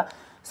అర్థమవుతుంది కదా.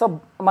 సో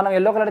మనం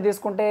ఎల్లో కలర్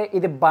తీసుకుంటే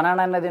ఇది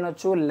బనానా అయినా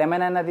తినొచ్చు,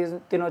 లెమన్ అయినా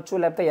తినొచ్చు,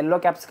 లేకపోతే ఎల్లో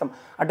క్యాప్సికమ్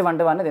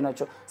అటువంటివన్నీ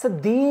తినొచ్చు. సో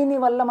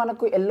దీనివల్ల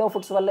మనకు ఎల్లో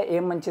ఫుడ్స్ వల్ల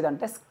ఏం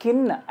మంచిదంటే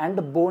స్కిన్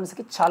అండ్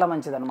బోన్స్కి చాలా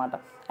మంచిది అనమాట.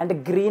 And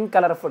green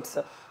colour foods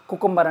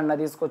cucumber అన్న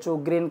తీసుకోవచ్చు,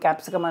 గ్రీన్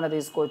క్యాప్సికమ్ అన్న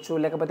తీసుకోవచ్చు,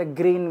 లేకపోతే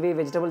గ్రీన్వి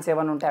వెజిటబుల్స్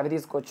ఏమైనా ఉంటే అవి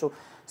తీసుకోవచ్చు.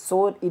 సో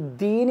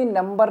దీని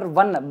నెంబర్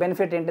 1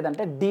 బెనిఫిట్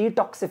ఏంటిదంటే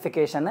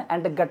డీటాక్సిఫికేషన్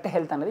అండ్ గట్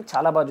హెల్త్ అనేది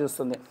చాలా బాగా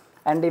చూస్తుంది.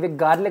 అండ్ ఇవి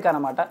గార్లిక్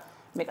అనమాట,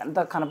 మీకు అంత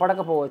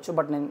కనపడకపోవచ్చు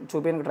బట్ నేను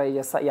చూపించడానికి ట్రై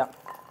చేస్తా. యా,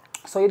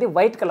 సో ఇది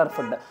వైట్ కలర్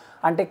ఫుడ్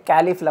అంటే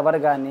క్యాలీఫ్లవర్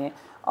కానీ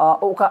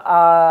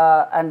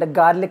అండ్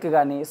గార్లిక్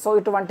కానీ, సో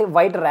ఇటువంటి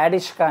వైట్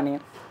రాడిష్ కానీ,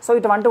 సో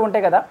ఇటువంటివి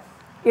ఉంటాయి కదా.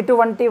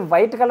 ఇటువంటి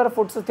వైట్ కలర్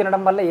ఫుడ్స్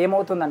తినడం వల్ల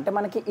ఏమవుతుందంటే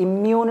మనకి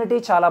ఇమ్యూనిటీ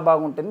చాలా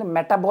బాగుంటుంది,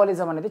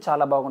 మెటబాలిజం అనేది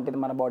చాలా బాగుంటుంది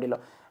మన బాడీలో.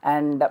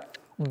 And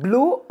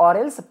blue or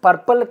else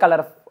purple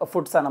colour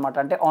foods అనమాట,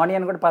 అంటే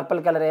ఆనియన్ కూడా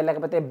పర్పుల్ కలరే,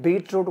 లేకపోతే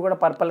బీట్రూట్ కూడా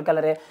పర్పుల్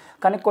కలరే,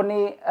 కానీ కొన్ని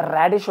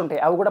రాడిష్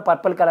ఉంటాయి అవి కూడా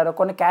పర్పుల్ కలర్,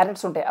 కొన్ని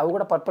క్యారెట్స్ ఉంటాయి అవి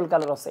కూడా పర్పుల్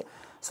కలర్ వస్తాయి.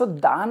 సో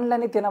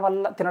దానిలని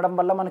తినడం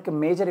వల్ల మనకి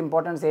మేజర్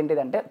ఇంపార్టెన్స్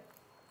ఏంటిదంటే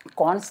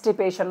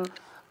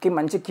కాన్స్టిపేషన్కి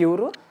మంచి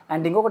క్యూరు.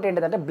 అండ్ ఇంకొకటి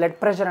ఏంటిదంటే బ్లడ్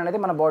ప్రెషర్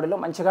అనేది మన బాడీలో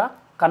మంచిగా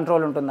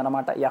కంట్రోల్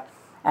ఉంటుందన్నమాట. యా,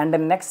 అండ్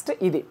నెక్స్ట్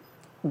ఇది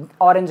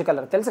ఆరెంజ్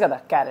కలర్ తెలుసు కదా,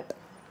 క్యారెట్.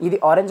 ఇది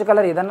ఆరెంజ్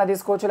కలర్ ఏదన్నా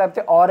తీసుకోవచ్చు,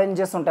 లేకపోతే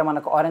ఆరెంజెస్ ఉంటాయి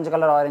మనకు, ఆరెంజ్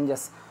కలర్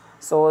ఆరెంజెస్,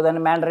 సో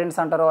దాన్ని మ్యాండరిన్స్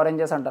అంటారు,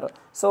 ఆరెంజెస్ అంటారు.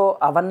 సో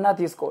అవన్నా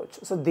తీసుకోవచ్చు.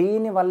 సో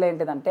దీనివల్ల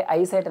ఏంటిదంటే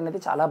ఐసైట్ అనేది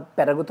చాలా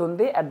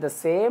పెరుగుతుంది. At the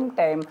same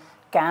time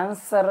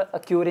cancer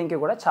క్యూరింగ్కి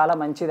కూడా చాలా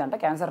మంచిది, అంటే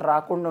క్యాన్సర్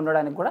రాకుండా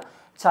ఉండడానికి కూడా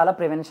చాలా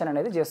ప్రివెన్షన్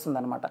అనేది చేస్తుంది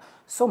అనమాట.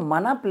 సో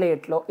మన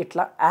ప్లేట్లో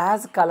ఇట్లా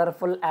as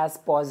colourful as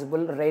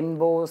possible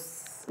rainbows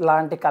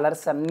లాంటి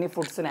కలర్స్ అన్ని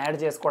ఫుడ్స్ని యాడ్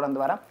చేసుకోవడం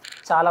ద్వారా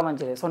చాలా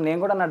మంచిది. సో నేను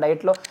కూడా నా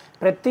డైట్లో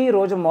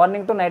ప్రతిరోజు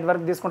మార్నింగ్ టు నైట్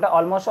వరకు తీసుకుంటే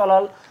ఆల్మోస్ట్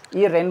ఆల్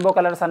ఈ రెయిన్బో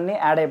కలర్స్ అన్నీ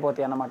యాడ్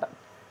అయిపోతాయి అన్నమాట.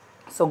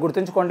 సో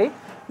గుర్తుంచుకోండి,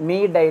 మీ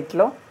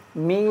డైట్లో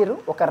మీరు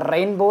ఒక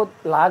రెయిన్బో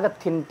లాగా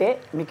తింటే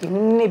మీకు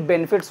ఇన్ని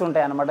బెనిఫిట్స్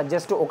ఉంటాయి అన్నమాట.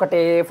 జస్ట్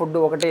ఒకటే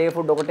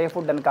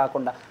ఫుడ్ అని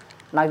కాకుండా.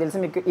 నాకు తెలిసి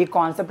మీకు ఈ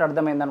కాన్సెప్ట్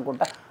అర్థమైంది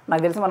అనుకుంటా.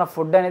 నాకు తెలిసి మన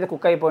ఫుడ్ అనేది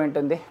కుక్ అయిపోయి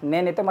ఉంటుంది.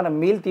 నేనైతే మన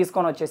మీల్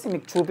తీసుకొని వచ్చేసి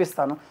మీకు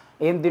చూపిస్తాను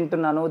ఏం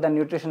తింటున్నాను, దాని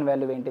న్యూట్రిషన్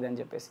వాల్యూ ఏంటిది అని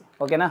చెప్పేసి,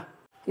 ఓకేనా.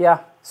 యా,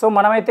 సో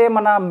మనమైతే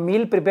మన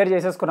మీల్ ప్రిపేర్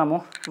చేసేసుకున్నాము,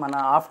 మన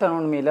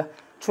ఆఫ్టర్నూన్ మీల్.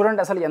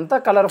 చూడండి అసలు ఎంత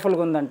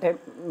కలర్ఫుల్గా ఉందంటే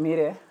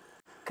మీరే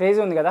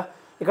క్రేజీ ఉంది కదా.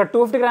 ఇక్కడ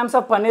 250 grams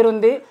ఆఫ్ పన్నీర్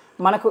ఉంది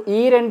మనకు.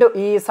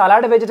 ఈ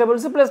సలాడ్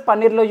వెజిటబుల్స్ ప్లస్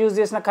పన్నీర్లో యూజ్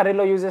చేసిన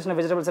కర్రీలో యూజ్ చేసిన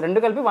వెజిటబుల్స్ రెండు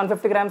కలిపి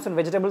 150 grams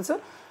వెజిటబుల్స్.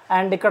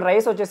 అండ్ ఇక్కడ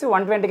రైస్ వచ్చేసి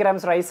 120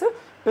 grams రైస్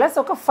ప్లస్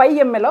ఒక 5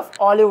 ml ఆఫ్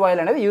ఆలివ్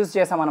ఆయిల్ అనేది యూజ్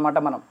చేసామన్నమాట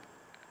మనం.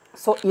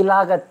 సో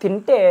ఇలాగ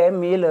తింటే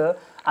మీల్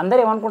అందరూ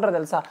ఏమనుకుంటారో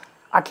తెలుసా,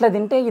 అట్లా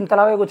తింటే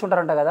ఇంతలాగే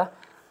కూర్చుంటారంట కదా,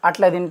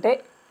 అట్లా తింటే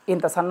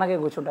ఇంత సన్నగా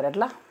కూర్చుంటారు.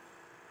 ఎట్లా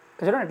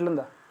చూడండి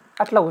ఎట్లుందో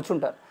అట్లా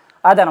కూర్చుంటారు.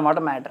 అదనమాట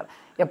మ్యాటర్.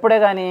 ఎప్పుడే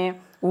కానీ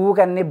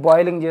ఊకన్నీ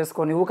బాయిలింగ్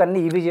చేసుకొని ఊకన్నీ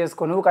ఇవి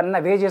చేసుకొని ఊకన్నీ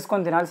అవే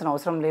చేసుకొని తినాల్సిన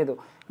అవసరం లేదు.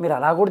 మీరు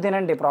అలా కూడా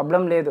తినండి,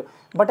 ప్రాబ్లం లేదు.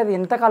 బట్ అది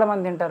ఎంతకాలం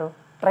అని తింటారు?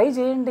 ట్రై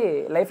చేయండి.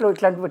 లైఫ్లో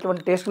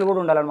ఇటువంటి టేస్టులు కూడా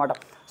ఉండాలన్నమాట.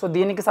 సో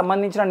దీనికి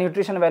సంబంధించిన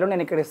న్యూట్రిషన్ వాల్యూ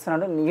నేను ఇక్కడ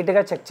ఇస్తున్నాను.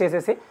 నీట్గా చెక్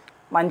చేసేసి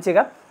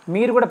మంచిగా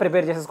మీరు కూడా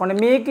ప్రిపేర్ చేసేసుకోండి.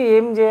 మీకు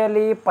ఏం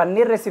చేయాలి,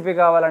 పన్నీర్ రెసిపీ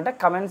కావాలంటే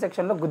కమెంట్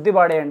సెక్షన్లో గుద్ది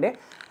పాడేయండి.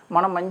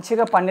 మనం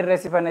మంచిగా పన్నీర్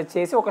రెసిపీ అనేది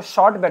చేసి ఒక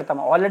షార్ట్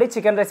పెడతాము. ఆల్రెడీ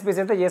చికెన్ రెసిపీస్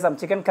అయితే చేసాం,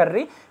 చికెన్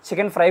కర్రీ,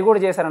 చికెన్ ఫ్రై కూడా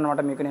చేశాను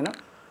అనమాట మీకు నేను.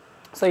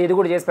 సో ఇది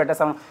కూడా చేసి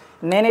పెట్టేస్తాను.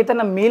 నేనైతే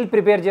నా మీల్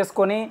ప్రిపేర్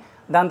చేసుకొని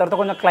దాని తర్వాత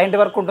కొంచెం క్లయింట్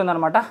వర్క్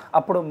ఉంటుందన్నమాట.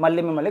 అప్పుడు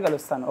మళ్ళీ మిమ్మల్ని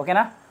కలుస్తాను.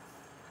 ఓకేనా?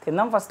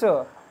 తిందాం ఫస్ట్.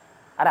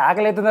 అరే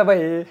ఆకలి అవుతుందా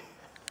భయ్.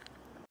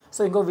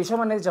 సో ఇంకో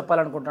విషయం అనేది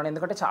చెప్పాలనుకుంటున్నాను,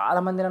 ఎందుకంటే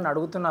చాలామంది నన్ను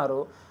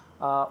అడుగుతున్నారు,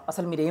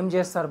 అసలు మీరు ఏం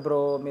చేస్తారు బ్రో,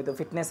 మీరు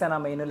ఫిట్నెస్ అయినా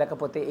మెయిన్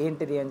లేకపోతే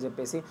ఏంటిది అని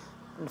చెప్పేసి.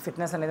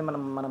 ఫిట్నెస్ అనేది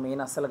మన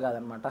మెయిన్ అస్సలు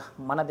కాదనమాట.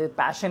 మనది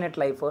ప్యాషనేట్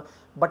లైఫ్,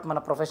 బట్ మన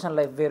ప్రొఫెషనల్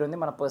లైఫ్ వేరే ఉంది,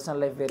 మన పర్సనల్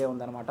లైఫ్ వేరే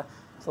ఉందన్నమాట.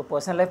 సో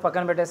పర్సనల్ లైఫ్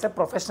పక్కన పెట్టేస్తే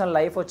ప్రొఫెషనల్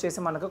లైఫ్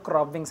వచ్చేసి మనకు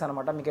క్రాప్ వింగ్స్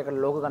అనమాట. మీకు ఇక్కడ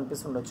లోగో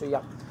కనిపిస్తుండొచ్చు.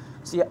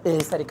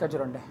 సరిగ్గా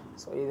చూడండి.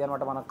 సో ఇది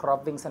అనమాట మన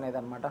క్రాప్ వింగ్స్ అనేది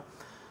అనమాట.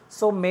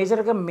 సో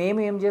మేజర్గా మేము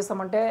ఏం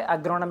చేస్తామంటే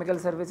అగ్రోనామికల్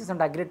సర్వీసెస్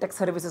అండ్ అగ్రిటెక్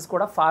సర్వీసెస్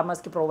కూడా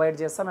ఫార్మర్స్కి ప్రొవైడ్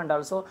చేస్తాం. And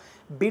also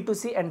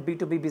B2C and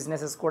B2B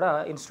businesses కూడా,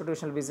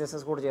 ఇన్స్టిట్యూషనల్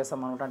బిజినెసెస్ కూడా చేస్తాం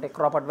అనమాట. అంటే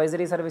క్రాప్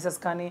అడ్వైజరీ సర్వీసెస్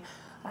కానీ,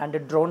 అండ్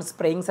డ్రోన్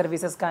స్ప్రేయింగ్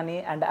సర్వీసెస్ కానీ,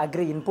 అండ్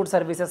అగ్రి ఇన్పుట్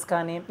సర్వీసెస్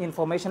కానీ,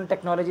 ఇన్ఫర్మేషన్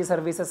టెక్నాలజీ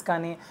సర్వీసెస్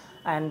కానీ,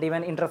 అండ్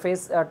ఈవెన్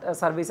ఇంటర్ఫేస్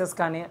సర్వీసెస్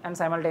కానీ, and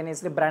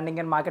simultaneously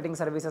branding and marketing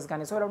services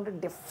కానీ. సో ఇలాంటి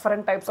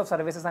డిఫరెంట్ టైప్స్ ఆఫ్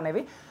సర్వీసెస్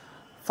అనేవి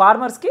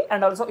ఫార్మర్స్కి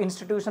and also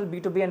institutional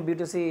B2B and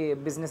B2C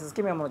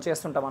బిజినెసెస్కి మేము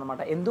చేస్తుంటాం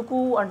అనమాట. ఎందుకు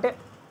అంటే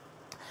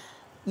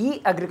ఈ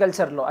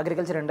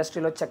అగ్రికల్చర్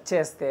ఇండస్ట్రీలో చెక్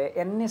చేస్తే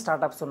ఎన్ని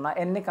స్టార్టప్స్ ఉన్నా,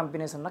 ఎన్ని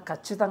కంపెనీస్ ఉన్నా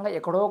ఖచ్చితంగా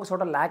ఎక్కడో ఒక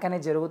చోట ల్యాక్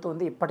అనేది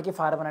జరుగుతుంది. ఇప్పటికీ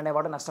ఫార్మర్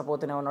అనేవాడు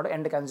నష్టపోతూనే ఉన్నాడు,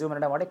 ఎండ్ కన్జ్యూమర్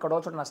అనేవాడు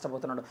ఎక్కడో చోట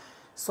నష్టపోతున్నాడు.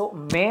 సో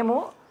మేము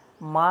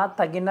మా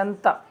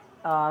తగినంత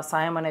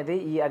సాయం అనేది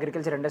ఈ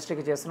అగ్రికల్చర్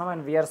ఇండస్ట్రీకి చేస్తున్నాం.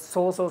 And we are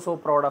so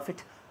proud of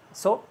it.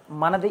 So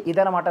మనది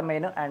ఇదనమాట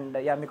మెయిన్. అండ్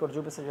మీకు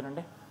చూపిస్తే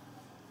చూడండి.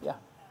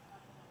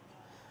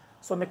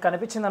 సో మీకు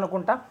కనిపించింది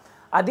అనుకుంటా,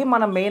 అది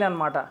మన మెయిన్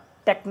అనమాట.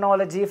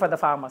 Technology for the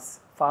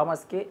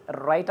ఫార్మర్స్కి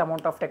right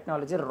amount of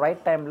technology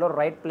right టైంలో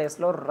రైట్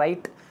ప్లేస్లో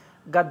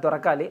రైట్గా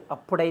దొరకాలి.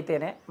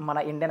 అప్పుడైతేనే మన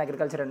ఇండియన్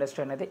అగ్రికల్చర్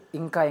ఇండస్ట్రీ అనేది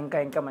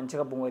ఇంకా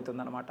మంచిగా బూమ్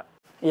అవుతుంది అనమాట.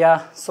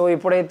 సో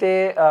ఇప్పుడైతే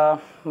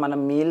మన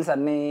మీల్స్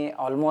అన్నీ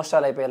ఆల్మోస్ట్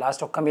ఆల్ అయిపోయాయి.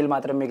 లాస్ట్ ఒక్క మీల్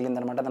మాత్రం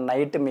మిగిలిందనమాట, అది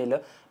నైట్ మీల్.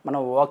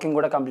 మనం వాకింగ్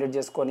కూడా కంప్లీట్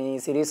చేసుకొని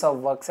సిరీస్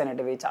ఆఫ్ వర్క్స్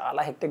అనేటివి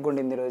చాలా హెక్టిక్గా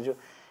ఉండింది ఈరోజు.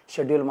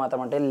 షెడ్యూల్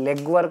మాత్రం అంటే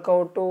లెగ్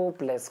వర్కౌట్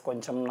ప్లస్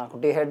కొంచెం నాకు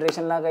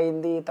డిహైడ్రేషన్ లాగా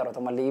అయింది. తర్వాత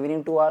మళ్ళీ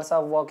ఈవినింగ్ 2 hours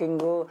ఆఫ్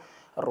వాకింగ్,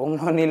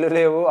 రూమ్లో నీళ్ళు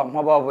లేవు.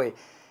 అమ్మ బాబోయ్,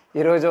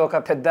 ఈరోజు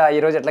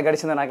ఎట్లా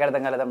గడిచిందో నాకు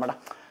అర్థం కాలేదన్నమాట.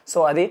 సో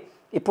అది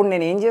ఇప్పుడు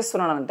నేను ఏం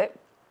చేస్తున్నానంటే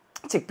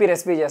చిక్పీ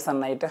రెసిపీ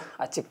చేస్తాను నైట్.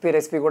 ఆ చిక్పీ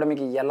రెసిపీ కూడా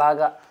మీకు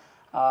ఎలాగా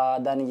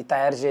దానికి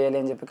తయారు చేయాలి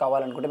అని చెప్పి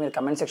కావాలనుకుంటే మీరు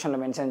కమెంట్ సెక్షన్లో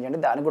మెన్షన్ చేయండి.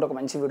 దానికి కూడా ఒక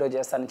మంచి వీడియో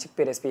చేస్తాను,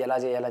 చిక్పీ రెసిపీ ఎలా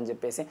చేయాలని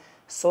చెప్పేసి.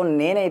 సో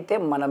నేనైతే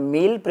మన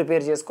మీల్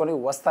ప్రిపేర్ చేసుకొని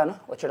వస్తాను.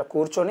 వచ్చేట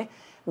కూర్చొని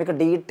మీకు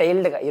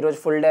డీటెయిల్డ్గా ఈరోజు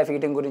ఫుల్ డే ఆఫ్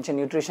ఈటింగ్ గురించి,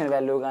 న్యూట్రిషన్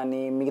వాల్యూ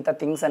కానీ, మిగతా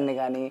థింగ్స్ అన్నీ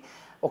కానీ,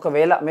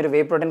 ఒకవేళ మీరు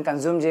వే ప్రోటీన్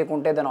కన్జ్యూమ్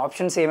చేయకుంటే దాని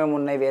ఆప్షన్స్ ఏమేమి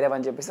ఉన్నాయి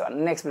వేరేవని చెప్పేసి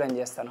అన్నీ ఎక్స్ప్లెయిన్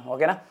చేస్తాను.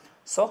 ఓకేనా?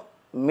 సో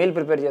మీల్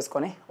ప్రిపేర్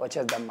చేసుకొని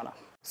వచ్చేద్దాం మనం.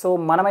 సో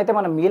మనమైతే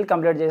మన మీల్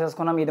కంప్లీట్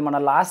చేసేసుకున్నాం. ఇది మన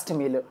లాస్ట్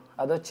మీల్.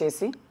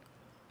 అదొచ్చేసి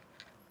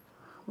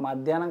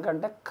మధ్యాహ్నం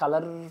కంటే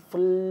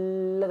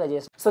కలర్ఫుల్గా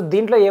చేస్తాం. సో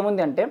దీంట్లో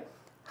ఏముంది అంటే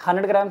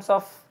 100 grams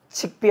ఆఫ్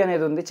చిక్పీ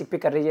అనేది ఉంది. చిక్పీ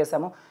కర్రీ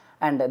చేసాము.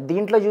 అండ్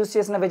దీంట్లో యూస్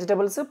చేసిన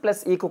వెజిటబుల్స్ ప్లస్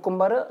ఈ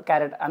కుకుంబర్,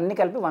 క్యారెట్ అన్నీ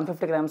కలిపి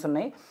 150 grams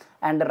ఉన్నాయి.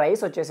 అండ్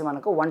రైస్ వచ్చేసి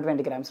మనకు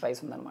 120 grams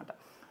రైస్ ఉందన్నమాట.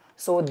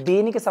 సో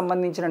దీనికి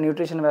సంబంధించిన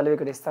న్యూట్రిషన్ వాల్యూ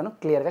ఇక్కడ ఇస్తాను,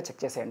 క్లియర్గా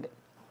చెక్ చేసేయండి.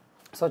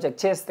 సో చెక్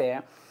చేస్తే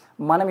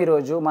మనం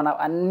ఈరోజు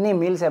అన్ని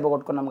మీల్స్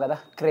అయిపోగొట్టుకున్నాం కదా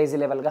క్రేజీ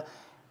లెవెల్గా.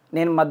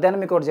 నేను మధ్యాహ్నం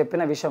మీకు ఒకటి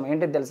చెప్పిన విషయం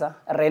ఏంటిది తెలుసా?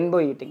 Rainbow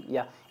eating.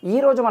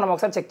 ఈరోజు మనం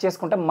ఒకసారి చెక్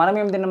చేసుకుంటే మనం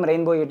ఏం తిన్నాం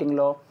రెయిన్బో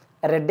ఈటింగ్లో?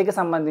 రెడ్కి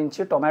సంబంధించి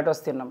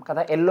టొమాటోస్ తిన్నాం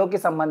కదా, ఎల్లోకి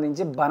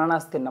సంబంధించి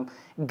బనానాస్ తిన్నాం,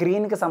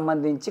 గ్రీన్కి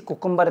సంబంధించి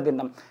కుకుంబర్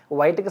తిన్నాం,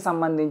 వైట్కి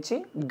సంబంధించి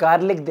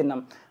గార్లిక్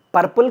తిన్నాం,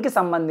 పర్పుల్కి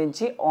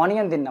సంబంధించి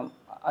ఆనియన్ తిన్నాం,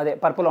 అదే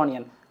పర్పుల్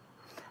ఆనియన్.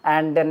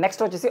 అండ్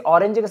నెక్స్ట్ వచ్చేసి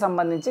ఆరెంజ్కి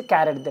సంబంధించి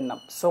క్యారెట్ తిన్నాం.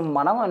 సో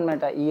మనం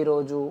అనమాట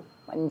ఈరోజు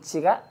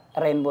మంచిగా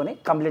రెయిన్బోని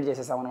కంప్లీట్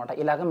చేసేసాం అనమాట.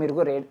 ఇలాగ మీరు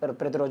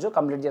ప్రతిరోజు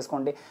కంప్లీట్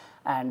చేసుకోండి.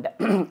 అండ్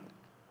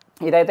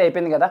ఇదైతే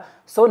అయిపోయింది కదా.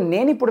 సో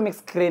నేను ఇప్పుడు మీకు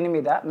స్క్రీన్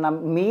మీద నా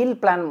మీల్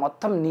ప్లాన్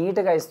మొత్తం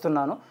నీట్గా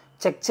ఇస్తున్నాను,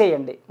 చెక్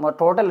చేయండి మా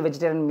టోటల్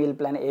వెజిటేరియన్ మీల్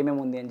ప్లాన్ ఏమేమి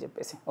ఉంది అని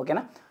చెప్పేసి.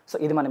 ఓకేనా? సో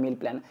ఇది మన మీల్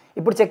ప్లాన్.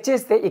 ఇప్పుడు చెక్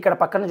చేస్తే ఇక్కడ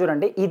పక్కన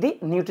చూడండి, ఇది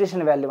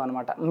న్యూట్రిషన్ వాల్యూ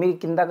అనమాట. మీకు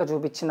కిందాక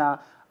చూపించిన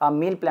ఆ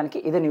మీల్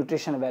ప్లాన్కి ఇది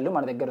న్యూట్రిషన్ వాల్యూ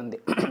మన దగ్గర ఉంది.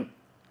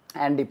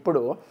 అండ్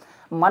ఇప్పుడు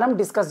మనం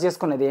డిస్కస్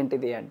చేసుకున్నది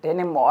ఏంటిది అంటే,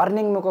 నేను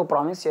మార్నింగ్ మీకు ఒక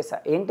ప్రామిస్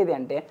చేశాను. ఏంటిది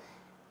అంటే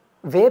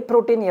వే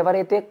ప్రోటీన్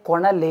ఎవరైతే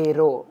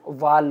కొనలేరో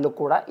వాళ్ళు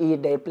కూడా ఈ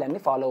డైట్ ప్లాన్ని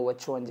ఫాలో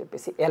అవ్వచ్చు అని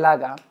చెప్పేసి.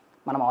 ఎలాగా?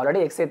 మనం ఆల్రెడీ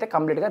ఎగ్స్ అయితే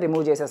కంప్లీట్గా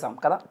రిమూవ్ చేసేసాం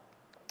కదా.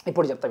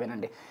 ఇప్పుడు చెప్తా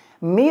వినండి.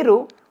 మీరు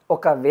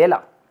ఒకవేళ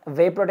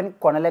వే ప్రోటీన్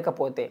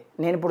కొనలేకపోతే,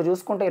 నేను ఇప్పుడు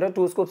చూసుకుంటే ఈరోజు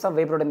 2 scoops ఆఫ్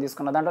వే ప్రోటీన్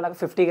తీసుకున్నా, దాంట్లో నాకు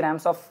 50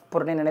 grams ఆఫ్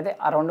ప్రోటీన్ అనేది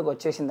అరౌండ్గా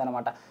వచ్చేసింది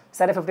అనమాట.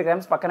 సరే 50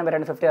 grams పక్కన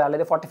పెరండి, 50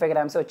 రాలేదు, 45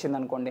 grams వచ్చింది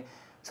అనుకోండి.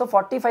 సో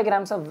 45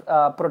 grams ఆఫ్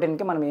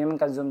ప్రోటీన్కి మనం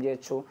ఏమేమి కన్జ్యూమ్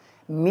చేయొచ్చు?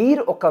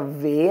 మీరు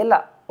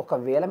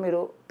ఒకవేళ మీరు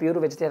ప్యూర్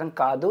వెజిటేరియన్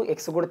కాదు,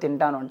 ఎగ్స్ కూడా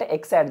తింటాను అంటే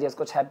ఎగ్స్ యాడ్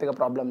చేసుకోవచ్చు, హ్యాపీగా,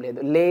 ప్రాబ్లం లేదు.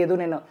 లేదు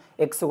నేను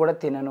ఎగ్స్ కూడా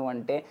తినను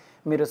అంటే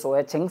మీరు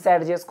సోయా చంక్స్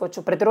యాడ్ చేసుకోవచ్చు,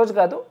 ప్రతిరోజు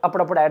కాదు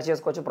అప్పుడప్పుడు యాడ్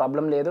చేసుకోవచ్చు,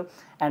 ప్రాబ్లం లేదు.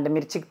 అండ్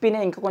మీరు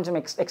చిక్పీనే ఇంకా కొంచెం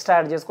ఎక్స్ట్రా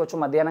యాడ్ చేసుకోవచ్చు,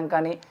 మధ్యాహ్నం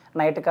కానీ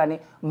నైట్ కానీ.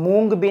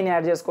 మూంగ్ బీన్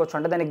యాడ్ చేసుకోవచ్చు,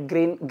 అంటే దానికి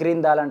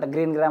గ్రీన్ దాల్ అంట,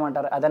 గ్రీన్ గ్రామ్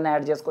అంటారు, అదన్నీ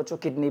యాడ్ చేసుకోవచ్చు.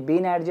 కిడ్నీ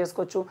బీన్ యాడ్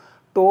చేసుకోవచ్చు,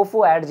 టోఫు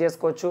యాడ్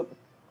చేసుకోవచ్చు.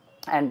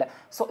 అండ్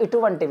సో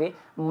ఇటువంటివి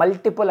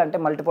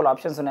మల్టిపుల్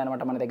ఆప్షన్స్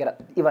ఉన్నాయన్నమాట మన దగ్గర.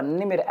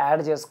 ఇవన్నీ మీరు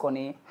యాడ్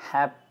చేసుకొని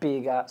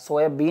హ్యాపీగా,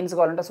 సోయా బీన్స్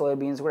కావాలంటే సోయా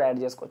బీన్స్ కూడా యాడ్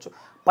చేసుకోవచ్చు.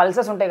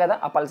 పల్సెస్ ఉంటాయి కదా,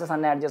 ఆ పల్సెస్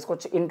అన్నీ యాడ్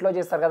చేసుకోవచ్చు. ఇంట్లో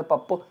చేస్తారు కదా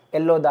పప్పు,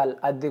 ఎల్లో దాల్,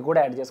 అది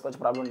కూడా యాడ్ చేసుకోవచ్చు,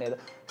 ప్రాబ్లం లేదు.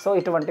 సో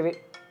ఇటువంటివి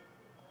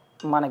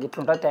మనకి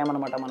ఇట్లుంటుంది టైం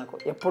అనమాట. మనకు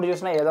ఎప్పుడు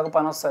చూసినా ఏదో ఒక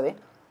పని వస్తుంది.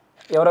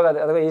 ఎవరో కదా,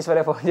 అదో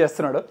ఈశ్వరే ఫోన్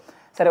చేస్తున్నాడు.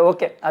 సరే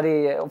ఓకే, అది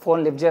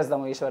ఫోన్ లిఫ్ట్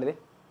చేద్దాము ఈశ్వర్ది.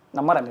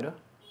 నమ్మరా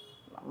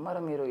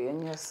మీరు ఏం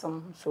చేస్తాం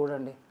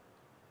చూడండి.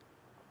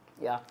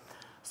 యా,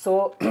 సో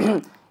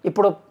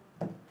ఇప్పుడు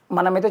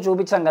మనమైతే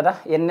చూపించాం కదా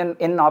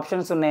ఎన్ని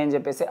ఆప్షన్స్ ఉన్నాయని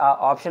చెప్పేసి. ఆ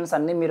ఆప్షన్స్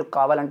అన్నీ మీరు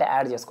కావాలంటే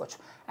యాడ్ చేసుకోవచ్చు.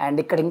 అండ్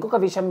ఇక్కడ ఇంకొక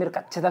విషయం మీరు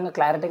ఖచ్చితంగా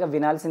క్లారిటీగా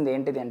వినాల్సింది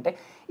ఏంటిది అంటే,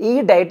 ఈ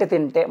డైట్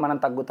తింటే మనం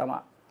తగ్గుతామా,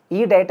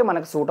 ఈ డైట్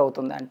మనకు సూట్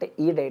అవుతుందా అంటే,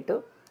 ఈ డైట్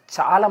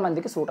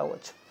చాలామందికి సూట్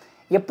అవ్వచ్చు.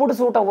 ఎప్పుడు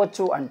సూట్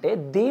అవ్వచ్చు అంటే,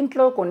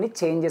 దీంట్లో కొన్ని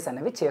చేంజెస్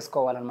అనేవి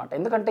చేసుకోవాలన్నమాట.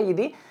 ఎందుకంటే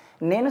ఇది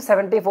నేను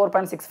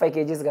 74.65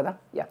 kgs కదా,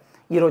 యా,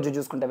 ఈరోజు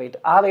చూసుకుంటే వెయిట్,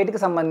 ఆ వెయిట్కి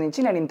సంబంధించి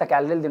నేను ఇంత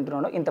క్యాలరీలు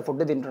తింటున్నాను, ఇంత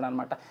ఫుడ్ తింటున్నాను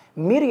అనమాట.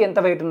 మీరు ఎంత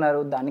వెయిట్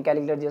ఉన్నారు దాన్ని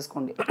క్యాలిక్యులేట్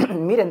చేసుకోండి,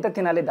 మీరు ఎంత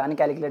తినాలి దాన్ని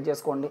క్యాలిక్యులేట్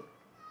చేసుకోండి,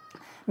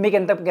 మీకు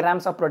ఎంత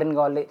గ్రామ్స్ ఆఫ్ ప్రోటీన్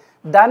కావాలి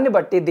దాన్ని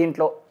బట్టి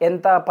దీంట్లో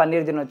ఎంత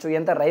పన్నీర్ తినొచ్చు,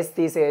 ఎంత రైస్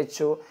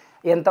తీసేయచ్చు,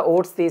 ఎంత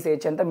ఓట్స్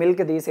తీసేయచ్చు, ఎంత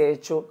మిల్క్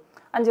తీసేయచ్చు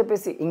అని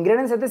చెప్పేసి.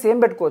 ఇంగ్రీడియంట్స్ అయితే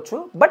సేమ్ పెట్టుకోవచ్చు,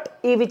 బట్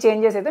ఇవి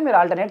చేంజెస్ అయితే మీరు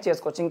ఆల్టర్నేట్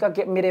చేసుకోవచ్చు. ఇంకా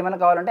మీరు ఏమైనా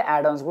కావాలంటే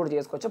యాడ్ ఆన్స్ కూడా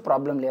చేసుకోవచ్చు,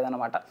 ప్రాబ్లం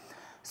లేదనమాట.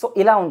 సో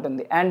ఇలా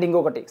ఉంటుంది. అండ్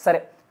ఇంకొకటి, సరే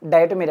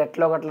డైట్ మీరు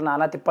ఎట్లా ఒకట్లా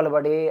నానా తిప్పలు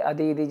పడి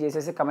అది ఇది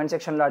చేసేసి కమెంట్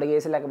సెక్షన్లో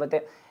అడిగేసి, లేకపోతే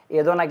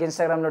ఏదో నాకు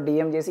ఇన్స్టాగ్రామ్లో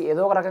డిఎం చేసి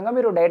ఏదో ఒక రకంగా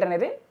మీరు డైట్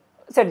అనేది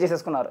సెట్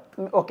చేసేసుకున్నారు,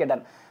 ఓకే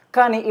డన్.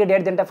 కానీ ఈ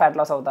డైట్ తింటే ఫ్యాట్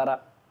లాస్ అవుతారా?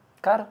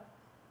 కారు.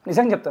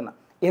 నిజంగా చెప్తున్నా,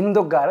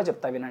 ఎందుకు గారో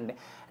చెప్తా వినండి.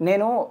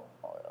 నేను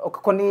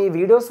కొన్ని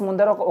వీడియోస్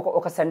ముందర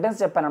ఒక సెంటెన్స్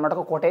చెప్పాను అనమాట,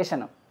 ఒక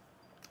కొటేషన్.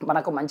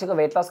 మనకు మంచిగా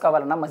వెయిట్ లాస్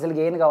కావాలన్నా, మజిల్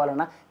గెయిన్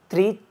కావాలన్నా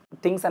 3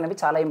 things అనేవి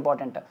చాలా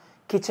important.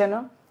 Kitchen,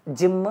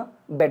 gym,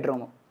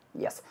 bedroom.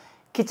 Yes,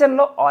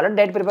 కిచెన్లో ఆల్రెడీ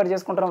డైట్ ప్రిపేర్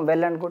చేసుకుంటాం,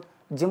 వెల్ అండ్ గుడ్.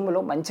 జిమ్లో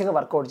మంచిగా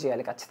వర్కౌట్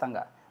చేయాలి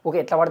ఖచ్చితంగా. ఓకే,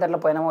 ఎట్లా పడితే అట్లా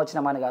పోయినామో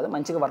వచ్చినామా అని కాదు,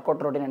 మంచిగా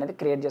వర్కౌట్ రొటీన్ అనేది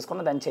క్రియేట్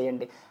చేసుకుని దాన్ని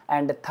చేయండి.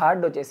 అండ్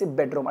థర్డ్ వచ్చేసి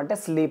బెడ్రూమ్, అంటే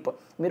స్లీప్.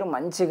 మీరు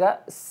మంచిగా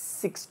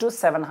 6 to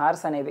 7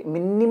 hours అనేది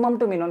మినిమం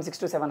 6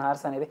 to 7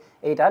 hours అనేది,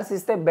 8 hours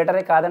ఇస్తే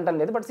బెటరే కాదంటాం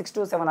లేదు, బట్ 6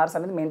 to 7 hours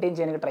అనేది మెయింటైన్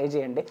చేయడానికి ట్రై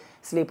చేయండి.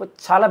 స్లీప్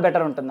చాలా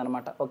బెటర్ ఉంటుంది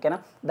అనమాట, ఓకేనా,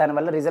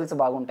 దానివల్ల రిజల్ట్స్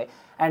బాగుంటాయి.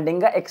 అండ్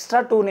ఇంకా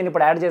ఎక్స్ట్రా 2 నేను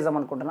ఇప్పుడు యాడ్ చేద్దాం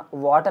అనుకుంటున్నా,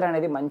 వాటర్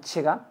అనేది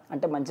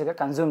మంచిగా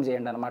కన్జ్యూమ్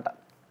చేయండి అనమాట.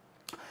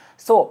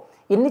 సో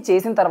ఇన్ని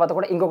చేసిన తర్వాత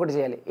కూడా ఇంకొకటి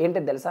చేయాలి,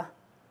 ఏంటిది తెలుసా?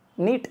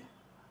 Neat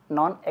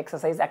non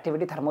exercise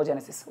activity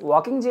thermogenesis.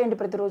 Walking చేయండి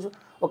ప్రతిరోజు,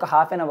 ఒక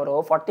half an hour,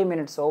 40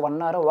 minutes, 1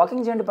 hour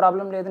walking చేయండి,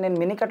 ప్రాబ్లం లేదు. నేను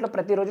మినికట్లో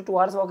ప్రతిరోజు 2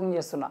 hours వాకింగ్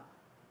చేస్తున్నా,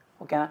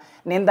 ఓకేనా.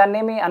 నేను దాన్ని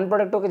ఏమి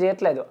అన్ప్రొడక్టివ్గా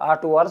చేయట్లేదు. ఆ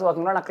 2 hours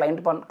వాకింగ్లో నా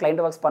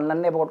క్లయింట్ వర్క్స్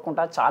పనులన్నీ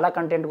కొట్టుకుంటా, చాలా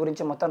కంటెంట్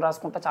గురించి మొత్తం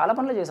రాసుకుంటా, చాలా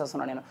పనులు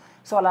చేసేస్తున్నాను నేను.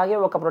 సో అలాగే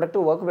ఒక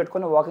ప్రొడక్టివ్ వర్క్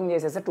పెట్టుకొని వాకింగ్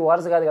చేసేస్తే 2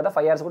 hours కాదు కదా,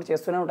 5 hours కూడా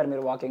చేస్తూనే ఉంటారు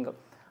మీరు వాకింగ్,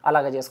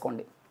 అలాగా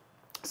చేసుకోండి.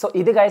 సో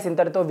ఇది గైస్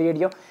ఇంతటితో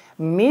వీడియో.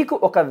 మీకు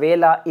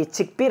ఒకవేళ ఈ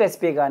చిక్పీ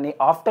రెసిపీ కానీ,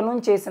 ఆఫ్టర్నూన్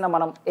చేసిన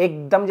మనం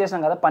ఎగ్దమ్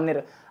చేసినాం కదా పన్నీర్,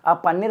 ఆ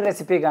పన్నీర్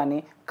రెసిపీ కానీ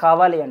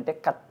కావాలి అంటే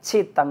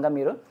ఖచ్చితంగా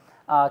మీరు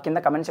కింద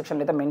కమెంట్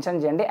సెక్షన్లో అయితే మెన్షన్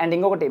చేయండి. అండ్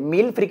ఇంకొకటి,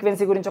 మీల్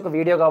ఫ్రీక్వెన్సీ గురించి ఒక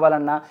వీడియో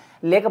కావాలన్నా,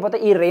 లేకపోతే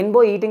ఈ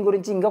రెయిన్బో ఈటింగ్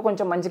గురించి ఇంకా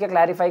కొంచెం మంచిగా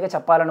క్లారిఫైగా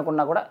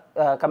చెప్పాలనుకున్నా కూడా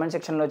కమెంట్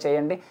సెక్షన్లో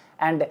చేయండి.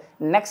 అండ్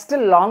నెక్స్ట్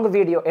లాంగ్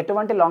వీడియో,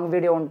 ఎటువంటి లాంగ్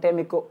వీడియో ఉంటే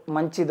మీకు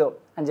మంచిదో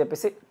అని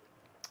చెప్పేసి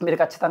మీరు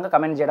ఖచ్చితంగా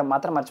కమెంట్ చేయడం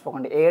మాత్రం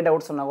మర్చిపోకండి. ఏ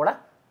డౌట్స్ ఉన్నా కూడా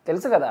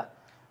తెలుసు కదా,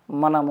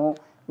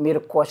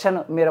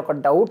 మీరు ఒక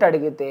డౌట్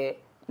అడిగితే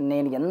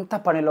నేను ఎంత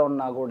పనిలో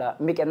ఉన్నా కూడా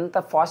మీకు ఎంత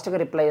ఫాస్ట్గా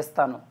రిప్లై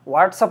ఇస్తాను.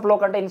 వాట్సాప్లో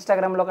కంటే,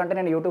 ఇన్స్టాగ్రామ్లో కంటే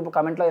నేను యూట్యూబ్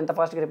కమెంట్లో ఎంత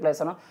ఫాస్ట్గా రిప్లై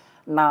ఇస్తానో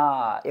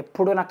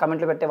ఎప్పుడూ నాకు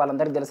కమెంట్లు పెట్టే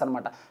వాళ్ళందరికీ తెలుసు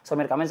అనమాట. సో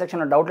మీరు కమెంట్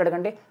సెక్షన్లో డౌట్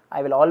అడగండి,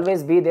 I will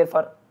always be there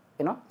for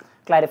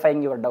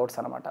clarifying your doubts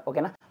అనమాట,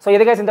 ఓకేనా. సో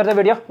ఇది గైస్ ఇంతటితో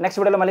వీడియో.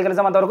 నెక్స్ట్ వీడియోలో మళ్ళీ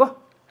కలుద్దాం, అంతవరకు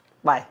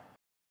బాయ్.